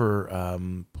never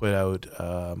put out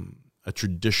a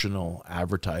traditional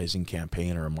advertising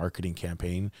campaign or a marketing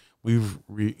campaign. We've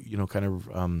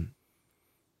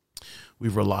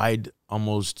we've relied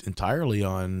almost entirely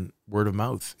on word of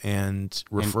mouth and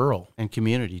referral. And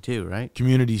community too, right?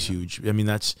 Community's huge. I mean,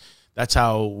 that's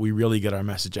how we really get our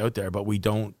message out there. But we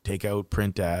don't take out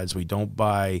print ads. We don't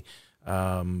buy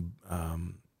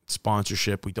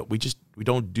sponsorship. We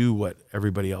don't do what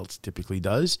everybody else typically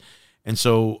does. And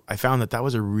so I found that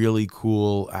was a really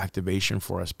cool activation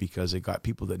for us, because it got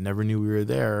people that never knew we were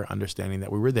there understanding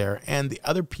that we were there. And the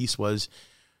other piece was,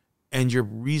 and you're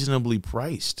reasonably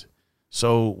priced.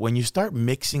 So when you start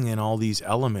mixing in all these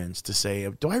elements to say,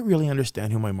 do I really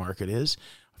understand who my market is?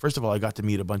 First of all, I got to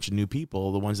meet a bunch of new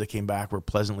people. The ones that came back were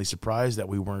pleasantly surprised that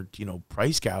we weren't,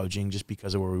 price gouging just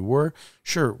because of where we were.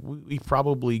 Sure, we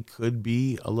probably could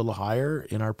be a little higher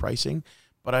in our pricing,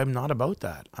 but I'm not about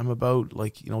that. I'm about,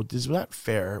 is that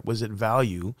fair? Was it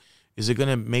value? Is it going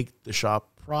to make the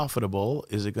shop profitable?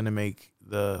 Is it going to make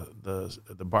the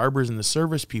barbers and the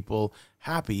service people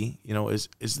happy? Is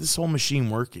this whole machine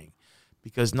working?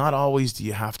 Because not always do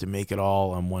you have to make it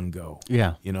all on one go.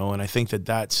 Yeah. And I think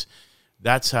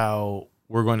that's how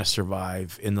we're going to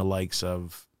survive in the likes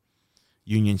of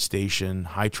Union Station,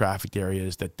 high traffic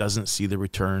areas that doesn't see the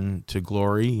return to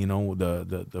glory,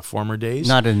 the former days.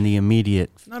 Not in the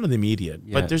immediate.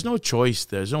 But there's no choice.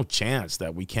 There's no chance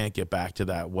that we can't get back to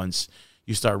that once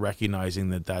you start recognizing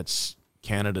that that's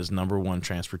Canada's number one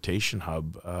transportation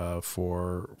hub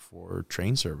for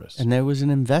train service. And there was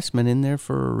an investment in there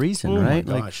for a reason, right?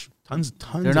 My gosh, tons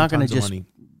they're not going to just money.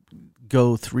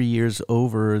 Go 3 years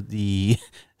over the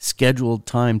scheduled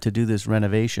time to do this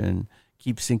renovation,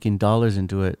 keep sinking dollars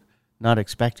into it, not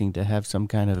expecting to have some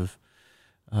kind of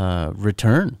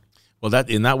return. Well,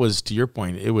 that was, to your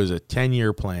point, it was a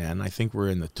 10-year plan. I think we're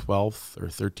in the 12th or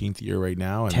 13th year right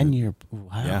now. 10-year,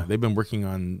 wow. Yeah, they've been working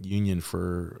on Union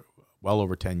for well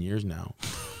over 10 years now.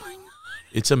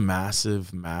 It's a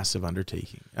massive, massive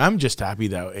undertaking. I'm just happy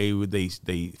that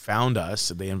they found us,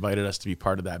 they invited us to be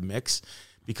part of that mix,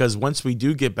 because once we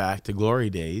do get back to glory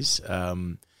days,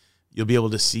 you'll be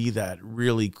able to see that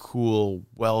really cool,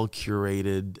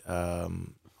 well-curated,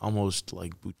 almost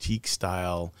like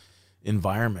boutique-style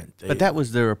environment. But that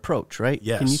was their approach, right?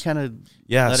 Yes. Can you kind of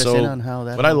let us in on how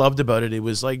that what I loved about it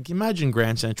was, like, imagine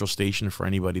Grand Central Station for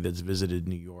anybody that's visited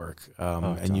New York,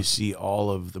 and you see all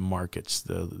of the markets,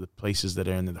 the places that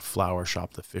are in there, the flower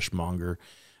shop, the fishmonger.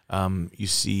 You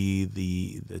see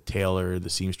the tailor, the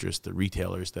seamstress, the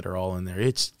retailers that are all in there.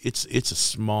 It's a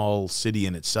small city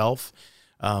in itself,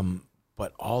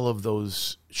 but all of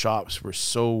those shops were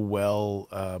so well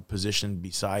positioned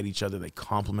beside each other. They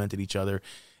complemented each other.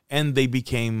 and they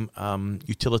became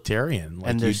utilitarian. Like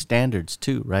and there's standards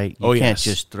too, right? You Oh, can't yes,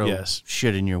 just throw yes.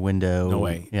 shit in your window. No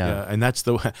way. Yeah. And that's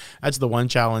the one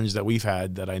challenge that we've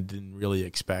had that I didn't really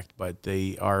expect. But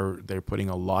they're putting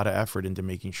a lot of effort into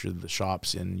making sure that the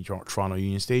shops in Toronto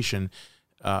Union Station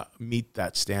meet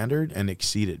that standard and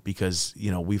exceed it. Because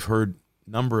we've heard a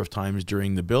number of times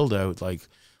during the build out, like,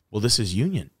 well, this is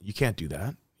Union. You can't do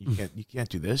that. You can't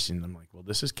do this. And I'm like, well,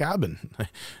 this is Cabin.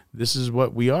 This is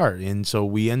what we are. And so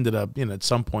we ended up, at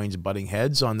some points butting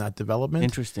heads on that development.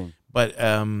 Interesting. But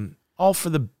all for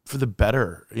the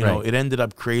better. Right. It ended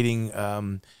up creating,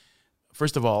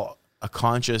 first of all, a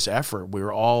conscious effort.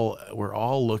 We're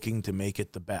all looking to make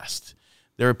it the best.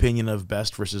 Their opinion of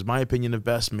best versus my opinion of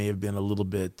best may have been a little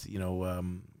bit,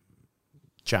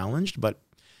 challenged, but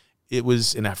it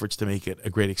was in efforts to make it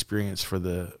a great experience for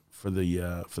the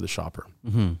shopper.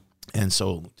 Mm-hmm. And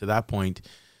so to that point,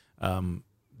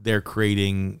 they're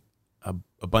creating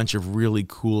a bunch of really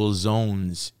cool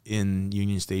zones in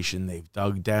Union Station. They've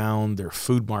dug down. Their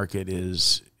food market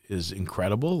is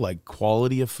incredible. Like,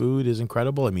 quality of food is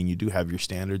incredible. I mean, you do have your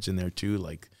standards in there too,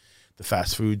 like the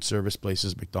fast food service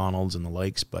places, McDonald's and the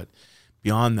likes. But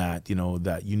beyond that,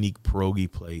 that unique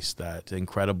pierogi place, that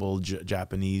incredible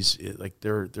Japanese,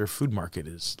 their food market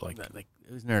is like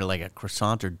Isn't there like a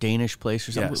croissant or Danish place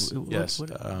or something? Yes,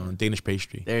 Danish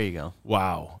pastry. There you go.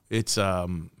 Wow, it's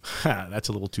that's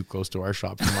a little too close to our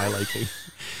shop for my liking.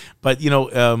 But you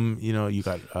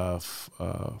got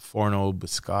Forno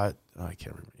Biscot. I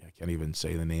can't even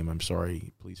say the name. I'm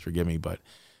sorry. Please forgive me. But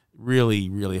really,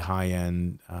 really high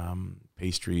end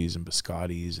pastries and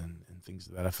biscottis and things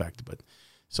to that effect. But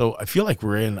so I feel like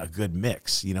we're in a good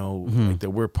mix. Like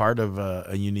that we're part of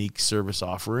a unique service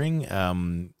offering.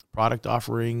 Product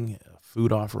offering,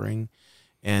 food offering,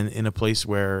 and in a place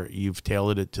where you've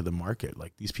tailored it to the market.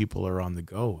 Like, these people are on the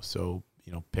go, so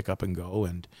pick up and go,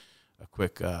 and a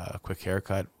quick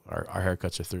haircut. Our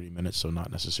haircuts are 30 minutes, so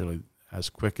not necessarily as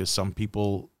quick as some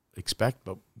people expect,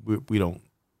 but we don't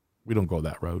go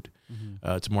that route. Mm-hmm.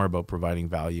 It's more about providing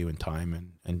value and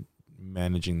time and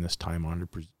managing this time-honored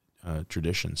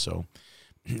tradition. So,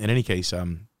 in any case,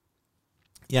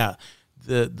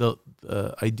 The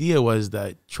idea was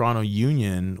that Toronto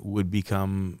Union would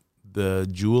become the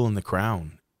jewel in the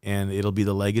crown, and it'll be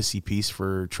the legacy piece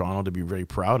for Toronto to be very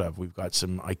proud of. We've got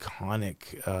some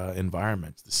iconic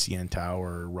environments: the CN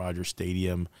Tower, Rogers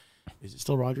Stadium. Is it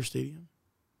still Rogers Stadium?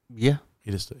 Yeah,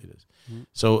 it is. It is. Mm-hmm.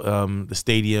 So the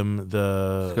stadium,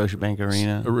 the Scotiabank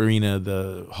Arena,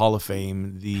 the Hall of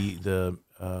Fame, the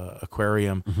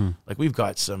aquarium. Mm-hmm. Like, we've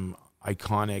got some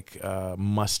iconic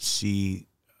must-see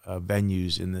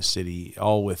venues in the city,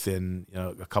 all within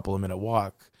a couple of minute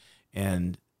walk,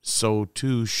 and so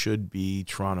too should be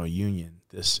Toronto Union,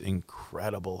 this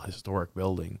incredible historic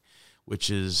building, which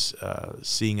is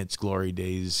seeing its glory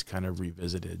days kind of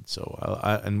revisited. So,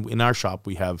 and in our shop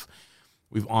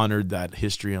we've honored that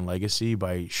history and legacy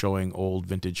by showing old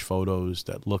vintage photos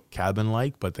that look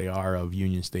cabin-like, but they are of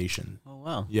Union Station. Oh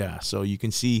wow! Yeah, so you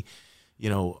can see,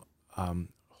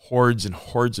 hordes and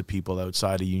hordes of people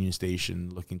outside of Union Station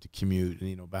looking to commute,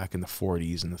 back in the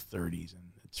 40s and the 30s.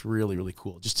 And it's really, really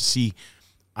cool just to see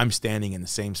I'm standing in the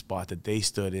same spot that they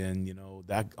stood in,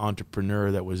 that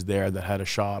entrepreneur that was there that had a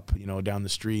shop, down the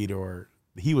street, or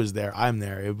he was there, I'm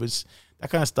there. It was,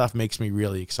 that kind of stuff makes me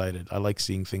really excited. I like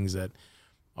seeing things that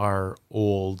are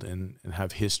old and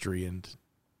have history and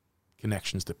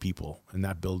connections to people. And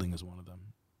that building is one of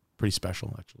them. Pretty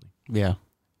special, actually. Yeah.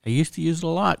 I used to use it a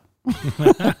lot.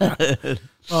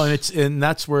 Well, and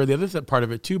that's where the other part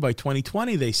of it too. By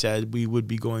 2020, they said we would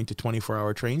be going to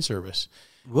 24-hour train service.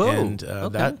 Whoa! And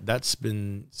okay. that's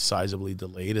been sizably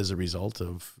delayed as a result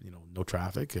of no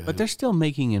traffic. But they're still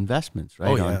making investments,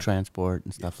 right, on transport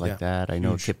and stuff like that. I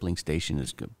know Huge. Kipling Station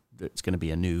it's going to be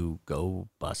a new Go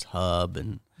bus hub,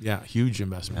 and huge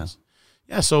investments.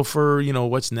 Yeah, so for,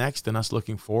 what's next and us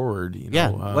looking forward,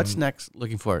 what's next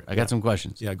looking forward? I got some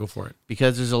questions. Yeah, go for it.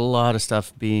 Because there's a lot of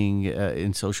stuff being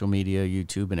in social media,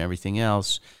 YouTube, and everything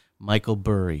else. Michael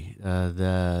Burry,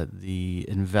 the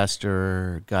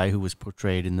investor guy who was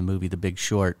portrayed in the movie The Big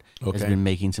Short, has been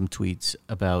making some tweets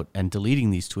about, and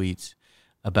deleting these tweets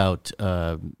about,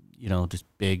 this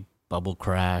big bubble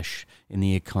crash in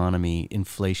the economy.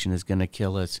 Inflation is going to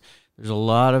kill us. There's a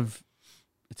lot of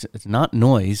It's not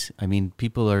noise. I mean,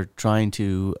 people are trying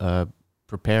to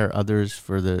prepare others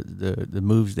for the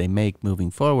moves they make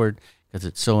moving forward, because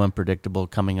it's so unpredictable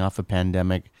coming off a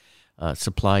pandemic.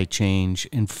 Supply change,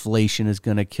 inflation is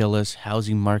going to kill us.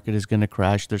 Housing market is going to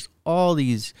crash. There's all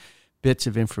these bits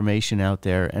of information out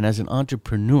there. And as an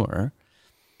entrepreneur,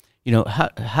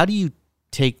 how do you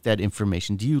take that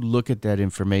information? Do you look at that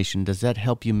information? Does that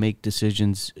help you make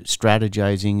decisions,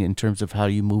 strategizing in terms of how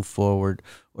you move forward?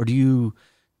 Or do you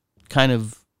kind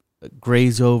of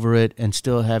graze over it and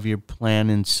still have your plan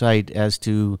in sight as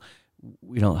to,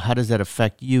 how does that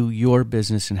affect you, your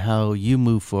business, and how you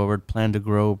move forward, plan to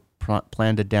grow,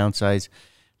 plan to downsize?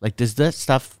 Like, does that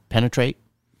stuff penetrate?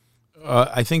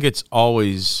 I think it's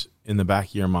always in the back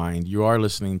of your mind. You are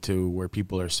listening to where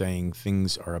people are saying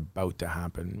things are about to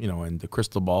happen, and the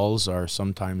crystal balls are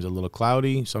sometimes a little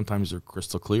cloudy, sometimes they're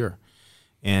crystal clear.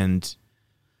 And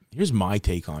here's my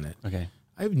take on it. Okay.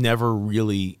 I've never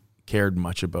really cared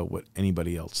much about what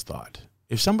anybody else thought.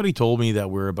 If somebody told me that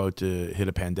we're about to hit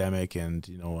a pandemic, and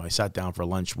I sat down for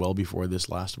lunch well before this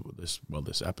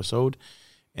episode,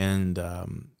 and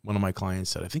one of my clients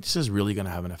said, "I think this is really going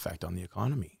to have an effect on the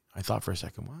economy." I thought for a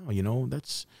second, wow,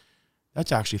 that's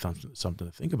actually something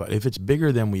to think about. If it's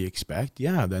bigger than we expect,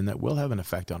 then that will have an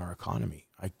effect on our economy.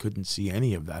 I couldn't see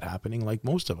any of that happening, like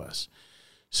most of us.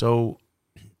 So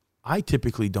I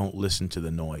typically don't listen to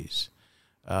the noise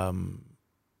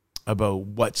about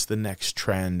what's the next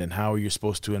trend and how are you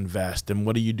supposed to invest and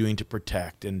what are you doing to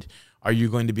protect and are you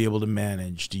going to be able to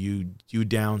manage? Do you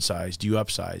downsize? Do you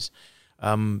upsize?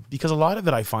 Because a lot of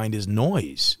it I find is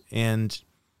noise. And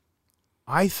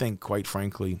I think, quite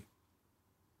frankly,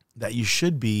 that you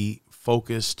should be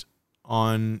focused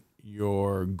on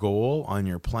your goal, on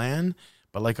your plan.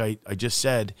 But like I just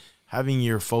said, having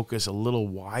your focus a little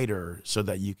wider so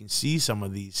that you can see some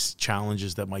of these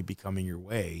challenges that might be coming your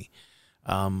way,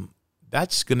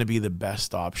 that's going to be the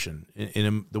best option.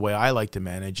 In the way I like to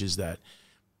manage is that,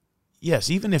 yes,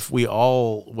 even if we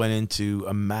all went into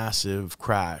a massive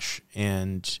crash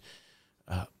and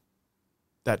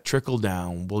that trickle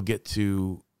down will get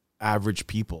to average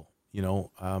people,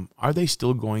 are they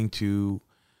still going to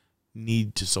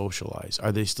need to socialize?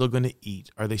 Are they still going to eat?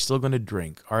 Are they still going to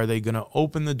drink? Are they going to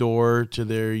open the door to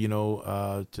their,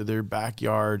 to their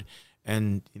backyard?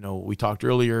 And, we talked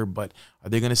earlier, but are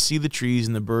they going to see the trees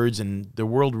and the birds? And the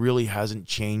world really hasn't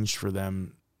changed for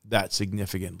them that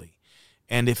significantly.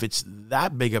 And if it's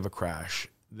that big of a crash,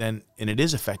 then, and it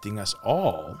is affecting us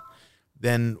all,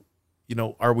 then,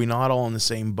 are we not all in the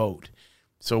same boat?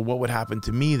 So what would happen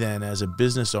to me then as a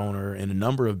business owner in a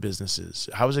number of businesses?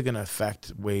 How is it going to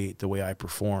affect the way I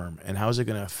perform? And how is it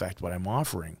going to affect what I'm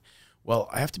offering? Well,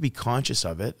 I have to be conscious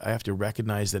of it. I have to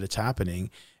recognize that it's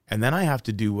happening. And then I have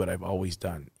to do what I've always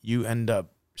done. You end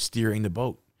up steering the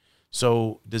boat.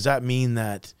 So does that mean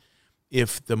that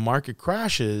if the market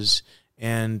crashes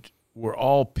and we're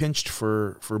all pinched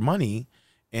for money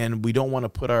and we don't want to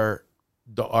put our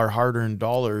hard-earned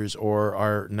dollars or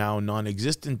our now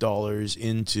non-existent dollars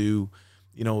into,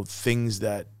 things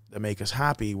that make us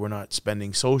happy, we're not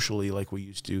spending socially like we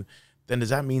used to, then does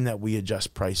that mean that we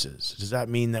adjust prices? Does that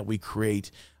mean that we create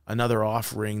another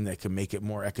offering that can make it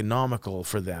more economical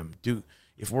for them?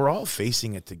 If we're all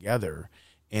facing it together,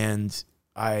 and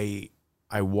I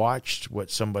watched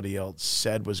what somebody else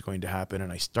said was going to happen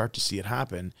and I start to see it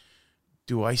happen,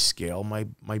 do I scale my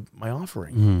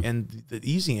offering? Mm-hmm. And the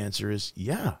easy answer is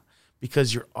yeah,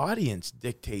 because your audience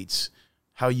dictates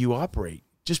how you operate.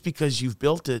 Just because you've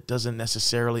built it doesn't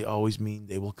necessarily always mean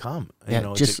they will come.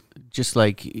 Yeah, just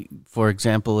like, for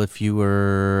example, if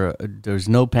there's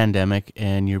no pandemic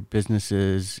and your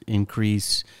businesses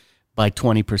increase by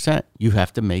 20%, you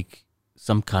have to make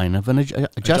some kind of an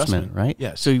adjustment, right?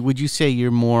 Yes. So would you say you're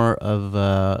more of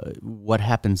what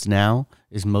happens now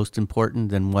is most important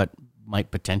than what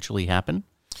might potentially happen?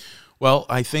 Well,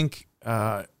 I think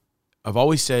I've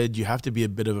always said you have to be a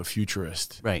bit of a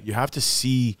futurist. Right. You have to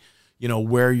see,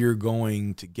 where you're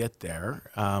going to get there,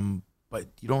 but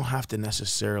you don't have to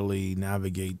necessarily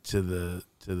navigate to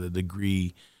the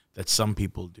degree that some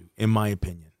people do, in my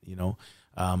opinion.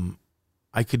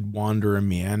 I could wander and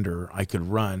meander, I could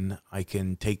run, I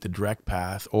can take the direct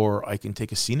path, or I can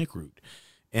take a scenic route.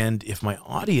 And if my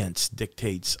audience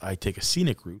dictates I take a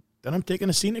scenic route, then I'm taking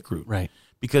a scenic route. Right.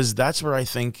 Because that's where I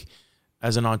think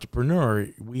as an entrepreneur,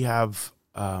 we have,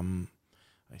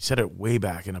 I said it way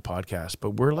back in a podcast,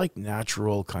 but we're like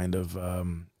natural kind of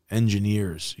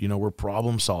engineers. We're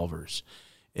problem solvers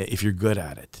if you're good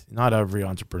at it. Not every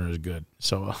entrepreneur is good.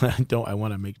 So I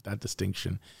want to make that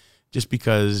distinction. Just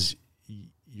because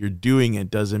you're doing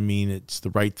it doesn't mean it's the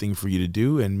right thing for you to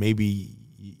do. And maybe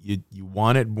you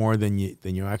want it more than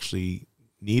you actually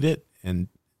need it. And,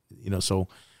 so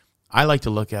I like to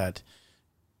look at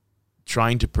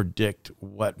trying to predict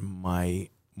what my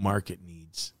market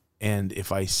needs. And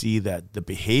if I see that the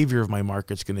behavior of my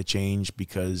market's going to change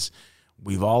because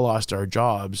we've all lost our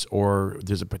jobs, or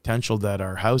there's a potential that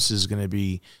our house is going to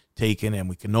be taken and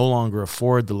we can no longer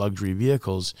afford the luxury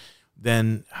vehicles,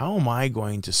 then how am I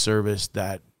going to service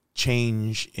that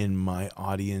change in my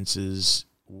audience's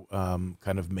kind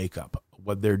of makeup,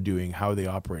 what they're doing, how are they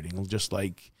operating? Just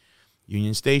like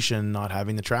Union Station not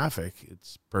having the traffic,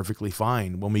 it's perfectly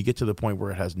fine. When we get to the point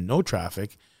where it has no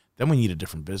traffic, then we need a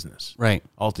different business, Right.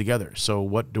 altogether. So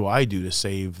what do I do to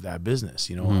save that business?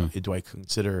 You know, do I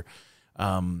consider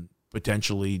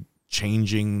potentially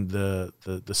changing the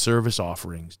service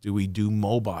offerings? Do we do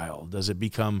mobile? Does it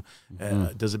become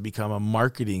a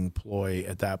marketing ploy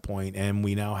at that point? And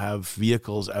we now have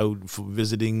vehicles out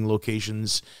visiting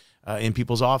locations in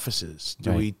people's offices.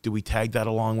 Do we tag that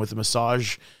along with a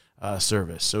massage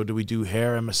service? So do we do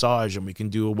hair and massage, and we can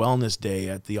do a wellness day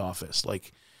at the office?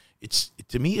 Like,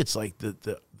 to me, it's like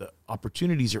the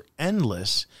opportunities are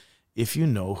endless if you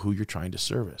know who you're trying to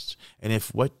service,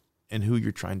 and who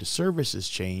you're trying to service has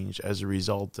changed as a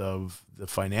result of the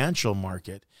financial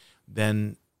market.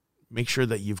 Then make sure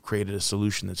that you've created a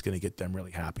solution that's going to get them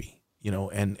really happy, you know,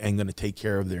 and going to take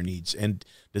care of their needs. And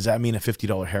does that mean a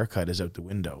 $50 haircut is out the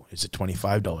window? Is it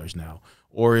 $25 now?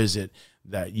 Or is it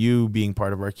that you, being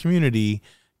part of our community,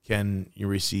 can you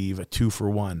receive a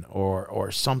 2-for-1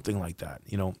 or something like that,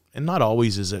 you know? And not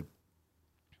always is it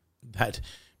that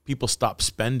people stop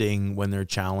spending when they're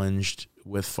challenged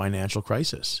with financial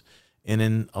crisis. And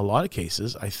in a lot of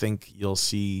cases, I think you'll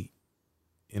see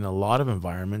in a lot of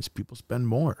environments, people spend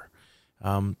more.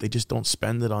 They just don't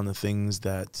spend it on the things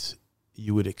that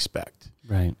you would expect.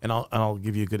 Right. And I'll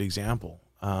give you a good example.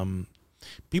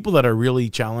 People that are really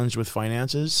challenged with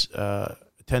finances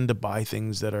tend to buy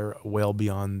things that are well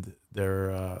beyond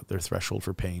their threshold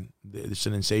for pain. It's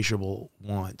an insatiable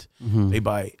want. They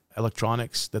buy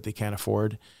electronics that they can't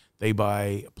afford. They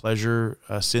buy pleasure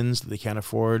sins that they can't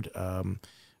afford.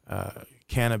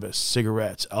 Cannabis,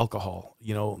 cigarettes, alcohol.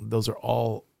 You know, those are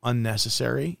all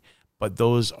unnecessary, but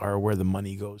those are where the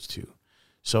money goes to.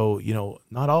 So, you know,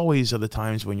 not always are the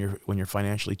times when you're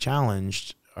financially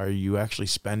challenged are you actually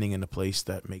spending in a place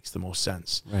that makes the most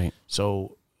sense. Right.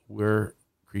 So we're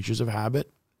creatures of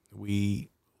habit. We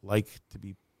like to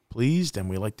be pleased and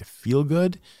we like to feel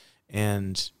good.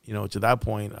 And, you know, to that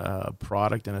point, a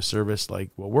product and a service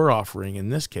like what we're offering in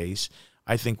this case,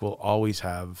 I think we'll always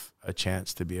have a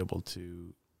chance to be able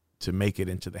to make it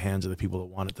into the hands of the people that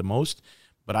want it the most.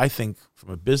 But I think from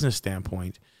a business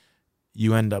standpoint,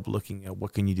 you end up looking at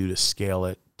what can you do to scale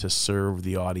it to serve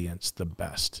the audience the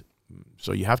best.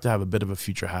 So you have to have a bit of a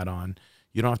future hat on.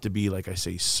 You don't have to be, like I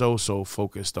say, so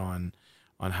focused on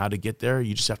how to get there.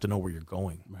 You just have to know where you're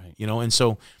going. Right. You know, and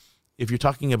so if you're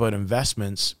talking about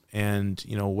investments and,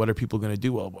 you know, what are people going to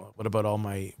do? Well, what about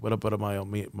my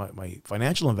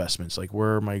financial investments? Like,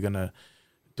 where am I going to,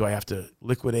 do I have to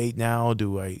liquidate now?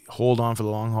 Do I hold on for the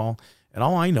long haul? And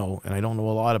all I know, and I don't know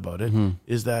a lot about it,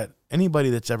 is that anybody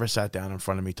that's ever sat down in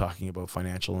front of me talking about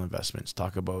financial investments,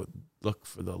 look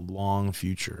for the long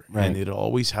future. Right. And it'll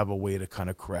always have a way to kind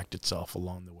of correct itself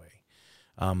along the way.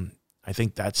 I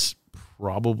think that's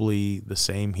probably the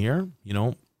same here. You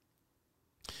know,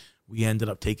 we ended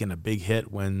up taking a big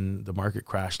hit when the market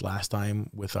crashed last time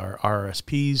with our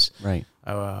RRSPs. Right.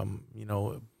 You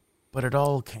know, but it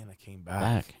all kind of came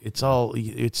back. It's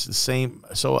the same.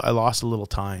 So I lost a little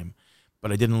time,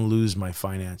 but I didn't lose my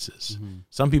finances.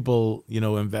 Some people, you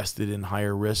know, invested in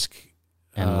higher risk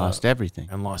and lost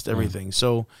everything.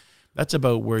 So that's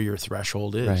about where your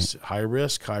threshold is. Right. High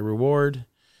risk, high reward,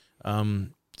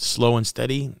 slow and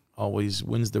steady always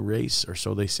wins the race, or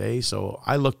so they say. So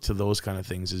I look to those kind of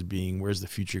things as being, where's the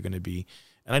future going to be?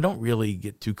 And I don't really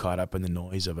get too caught up in the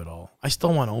noise of it all. I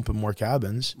still want to open more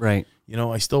cabins. Right. You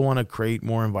know, I still want to create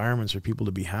more environments for people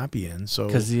to be happy in. So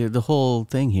because the whole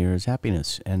thing here is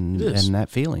happiness and that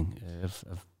feeling of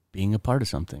being a part of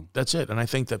something. That's it. And I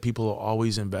think that people will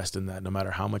always invest in that no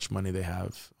matter how much money they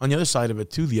have. On the other side of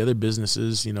it too, the other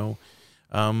businesses, you know,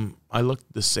 I look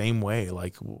the same way.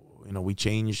 Like, you know, we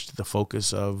changed the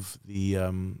focus of the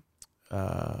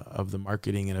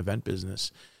marketing and event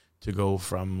business to go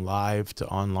from live to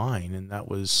online. And that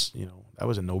was, you know, that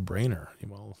was a no-brainer.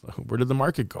 Well, where did the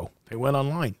market go? They went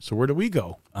online. So where do we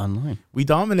go? Online. We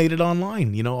dominated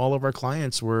online. You know, all of our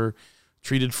clients were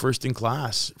treated first in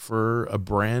class for a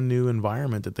brand new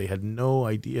environment that they had no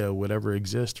idea would ever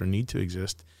exist or need to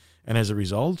exist. And as a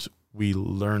result, we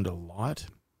learned a lot.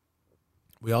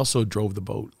 We also drove the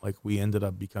boat. Like, we ended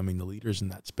up becoming the leaders in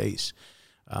that space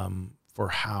for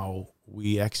how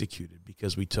we executed,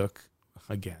 because we took,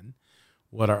 again,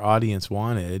 what our audience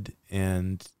wanted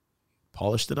and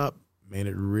polished it up, made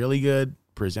it really good,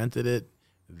 presented it.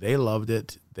 They loved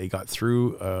it. They got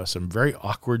through some very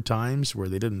awkward times where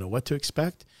they didn't know what to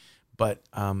expect, but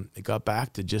it got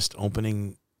back to just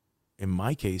opening. In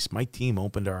my case, my team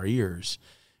opened our ears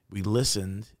we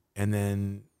listened, and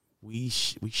then we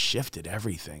shifted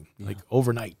everything like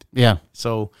overnight. Yeah.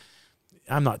 So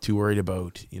I'm not too worried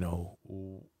about,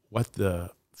 what the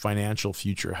financial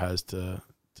future has to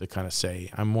kind of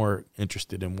say. I'm more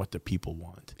interested in what the people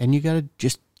want. And you got to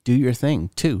just do your thing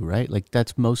too, right? Like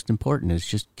that's most important, is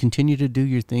just continue to do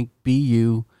your thing, be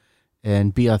you,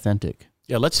 and be authentic.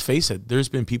 Yeah, let's face it. There's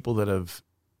been people that have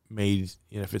made,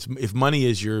 if money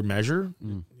is your measure,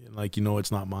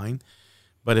 it's not mine.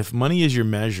 But if money is your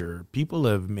measure, people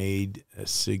have made a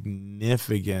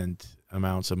significant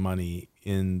amounts of money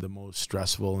in the most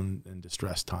stressful and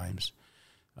distressed times.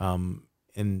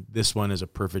 And this one is a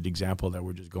perfect example that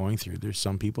we're just going through. There's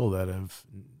some people that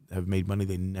have made money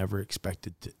they never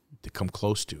expected to come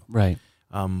close to. Right.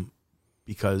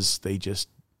 Because they just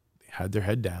had their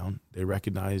head down. They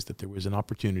recognized that there was an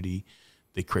opportunity.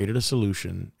 They created a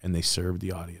solution, and they served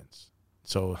the audience.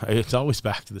 So it's always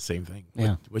back to the same thing.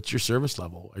 Yeah. What's your service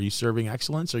level? Are you serving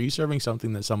excellence? Are you serving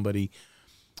something that somebody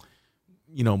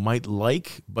might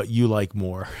like, but you like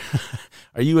more?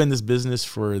 Are you in this business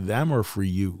for them or for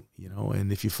you?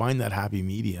 And if you find that happy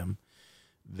medium,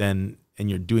 then, and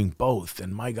you're doing both,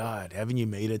 and my God, haven't you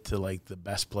made it to like the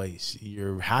best place?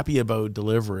 You're happy about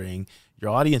delivering. Your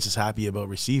audience is happy about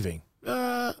receiving.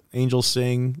 Angels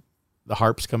sing, the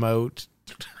harps come out.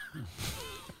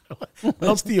 What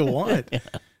else do you want? Yeah.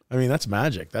 I mean, that's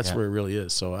magic. That's where it really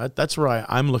is. So that's where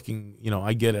I'm looking.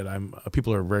 I get it.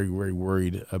 People are very, very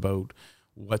worried about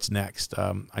what's next.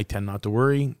 I tend not to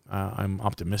worry. I'm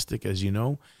optimistic, as you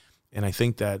know. And I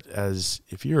think that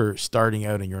if you're starting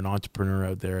out and you're an entrepreneur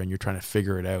out there and you're trying to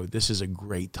figure it out, this is a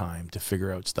great time to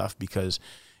figure out stuff, because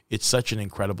it's such an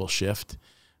incredible shift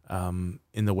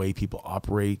in the way people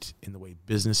operate, in the way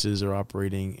businesses are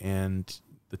operating, and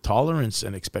the tolerance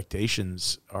and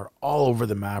expectations are all over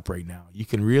the map right now. You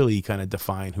can really kind of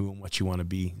define who and what you want to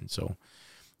be. And so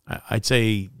I'd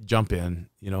say jump in.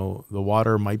 The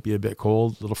water might be a bit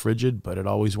cold, a little frigid, but it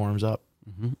always warms up,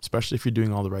 especially if you're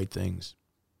doing all the right things.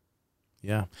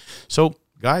 Yeah. So,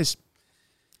 guys,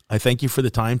 I thank you for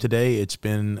the time today. It's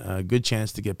been a good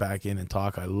chance to get back in and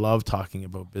talk. I love talking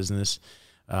about business.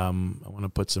 I want to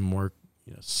put some more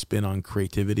spin on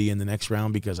creativity in the next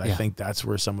round, because I think that's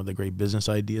where some of the great business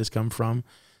ideas come from.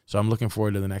 So I'm looking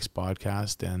forward to the next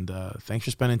podcast, and thanks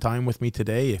for spending time with me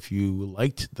today. If you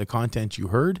liked the content you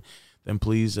heard, then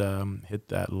please hit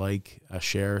that like,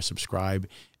 share, subscribe,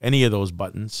 any of those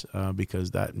buttons,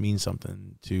 because that means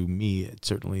something to me. It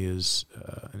certainly is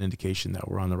an indication that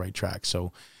we're on the right track.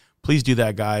 So please do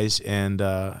that, guys, and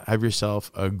have yourself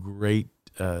a great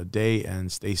day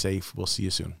and stay safe. We'll see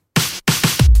you soon.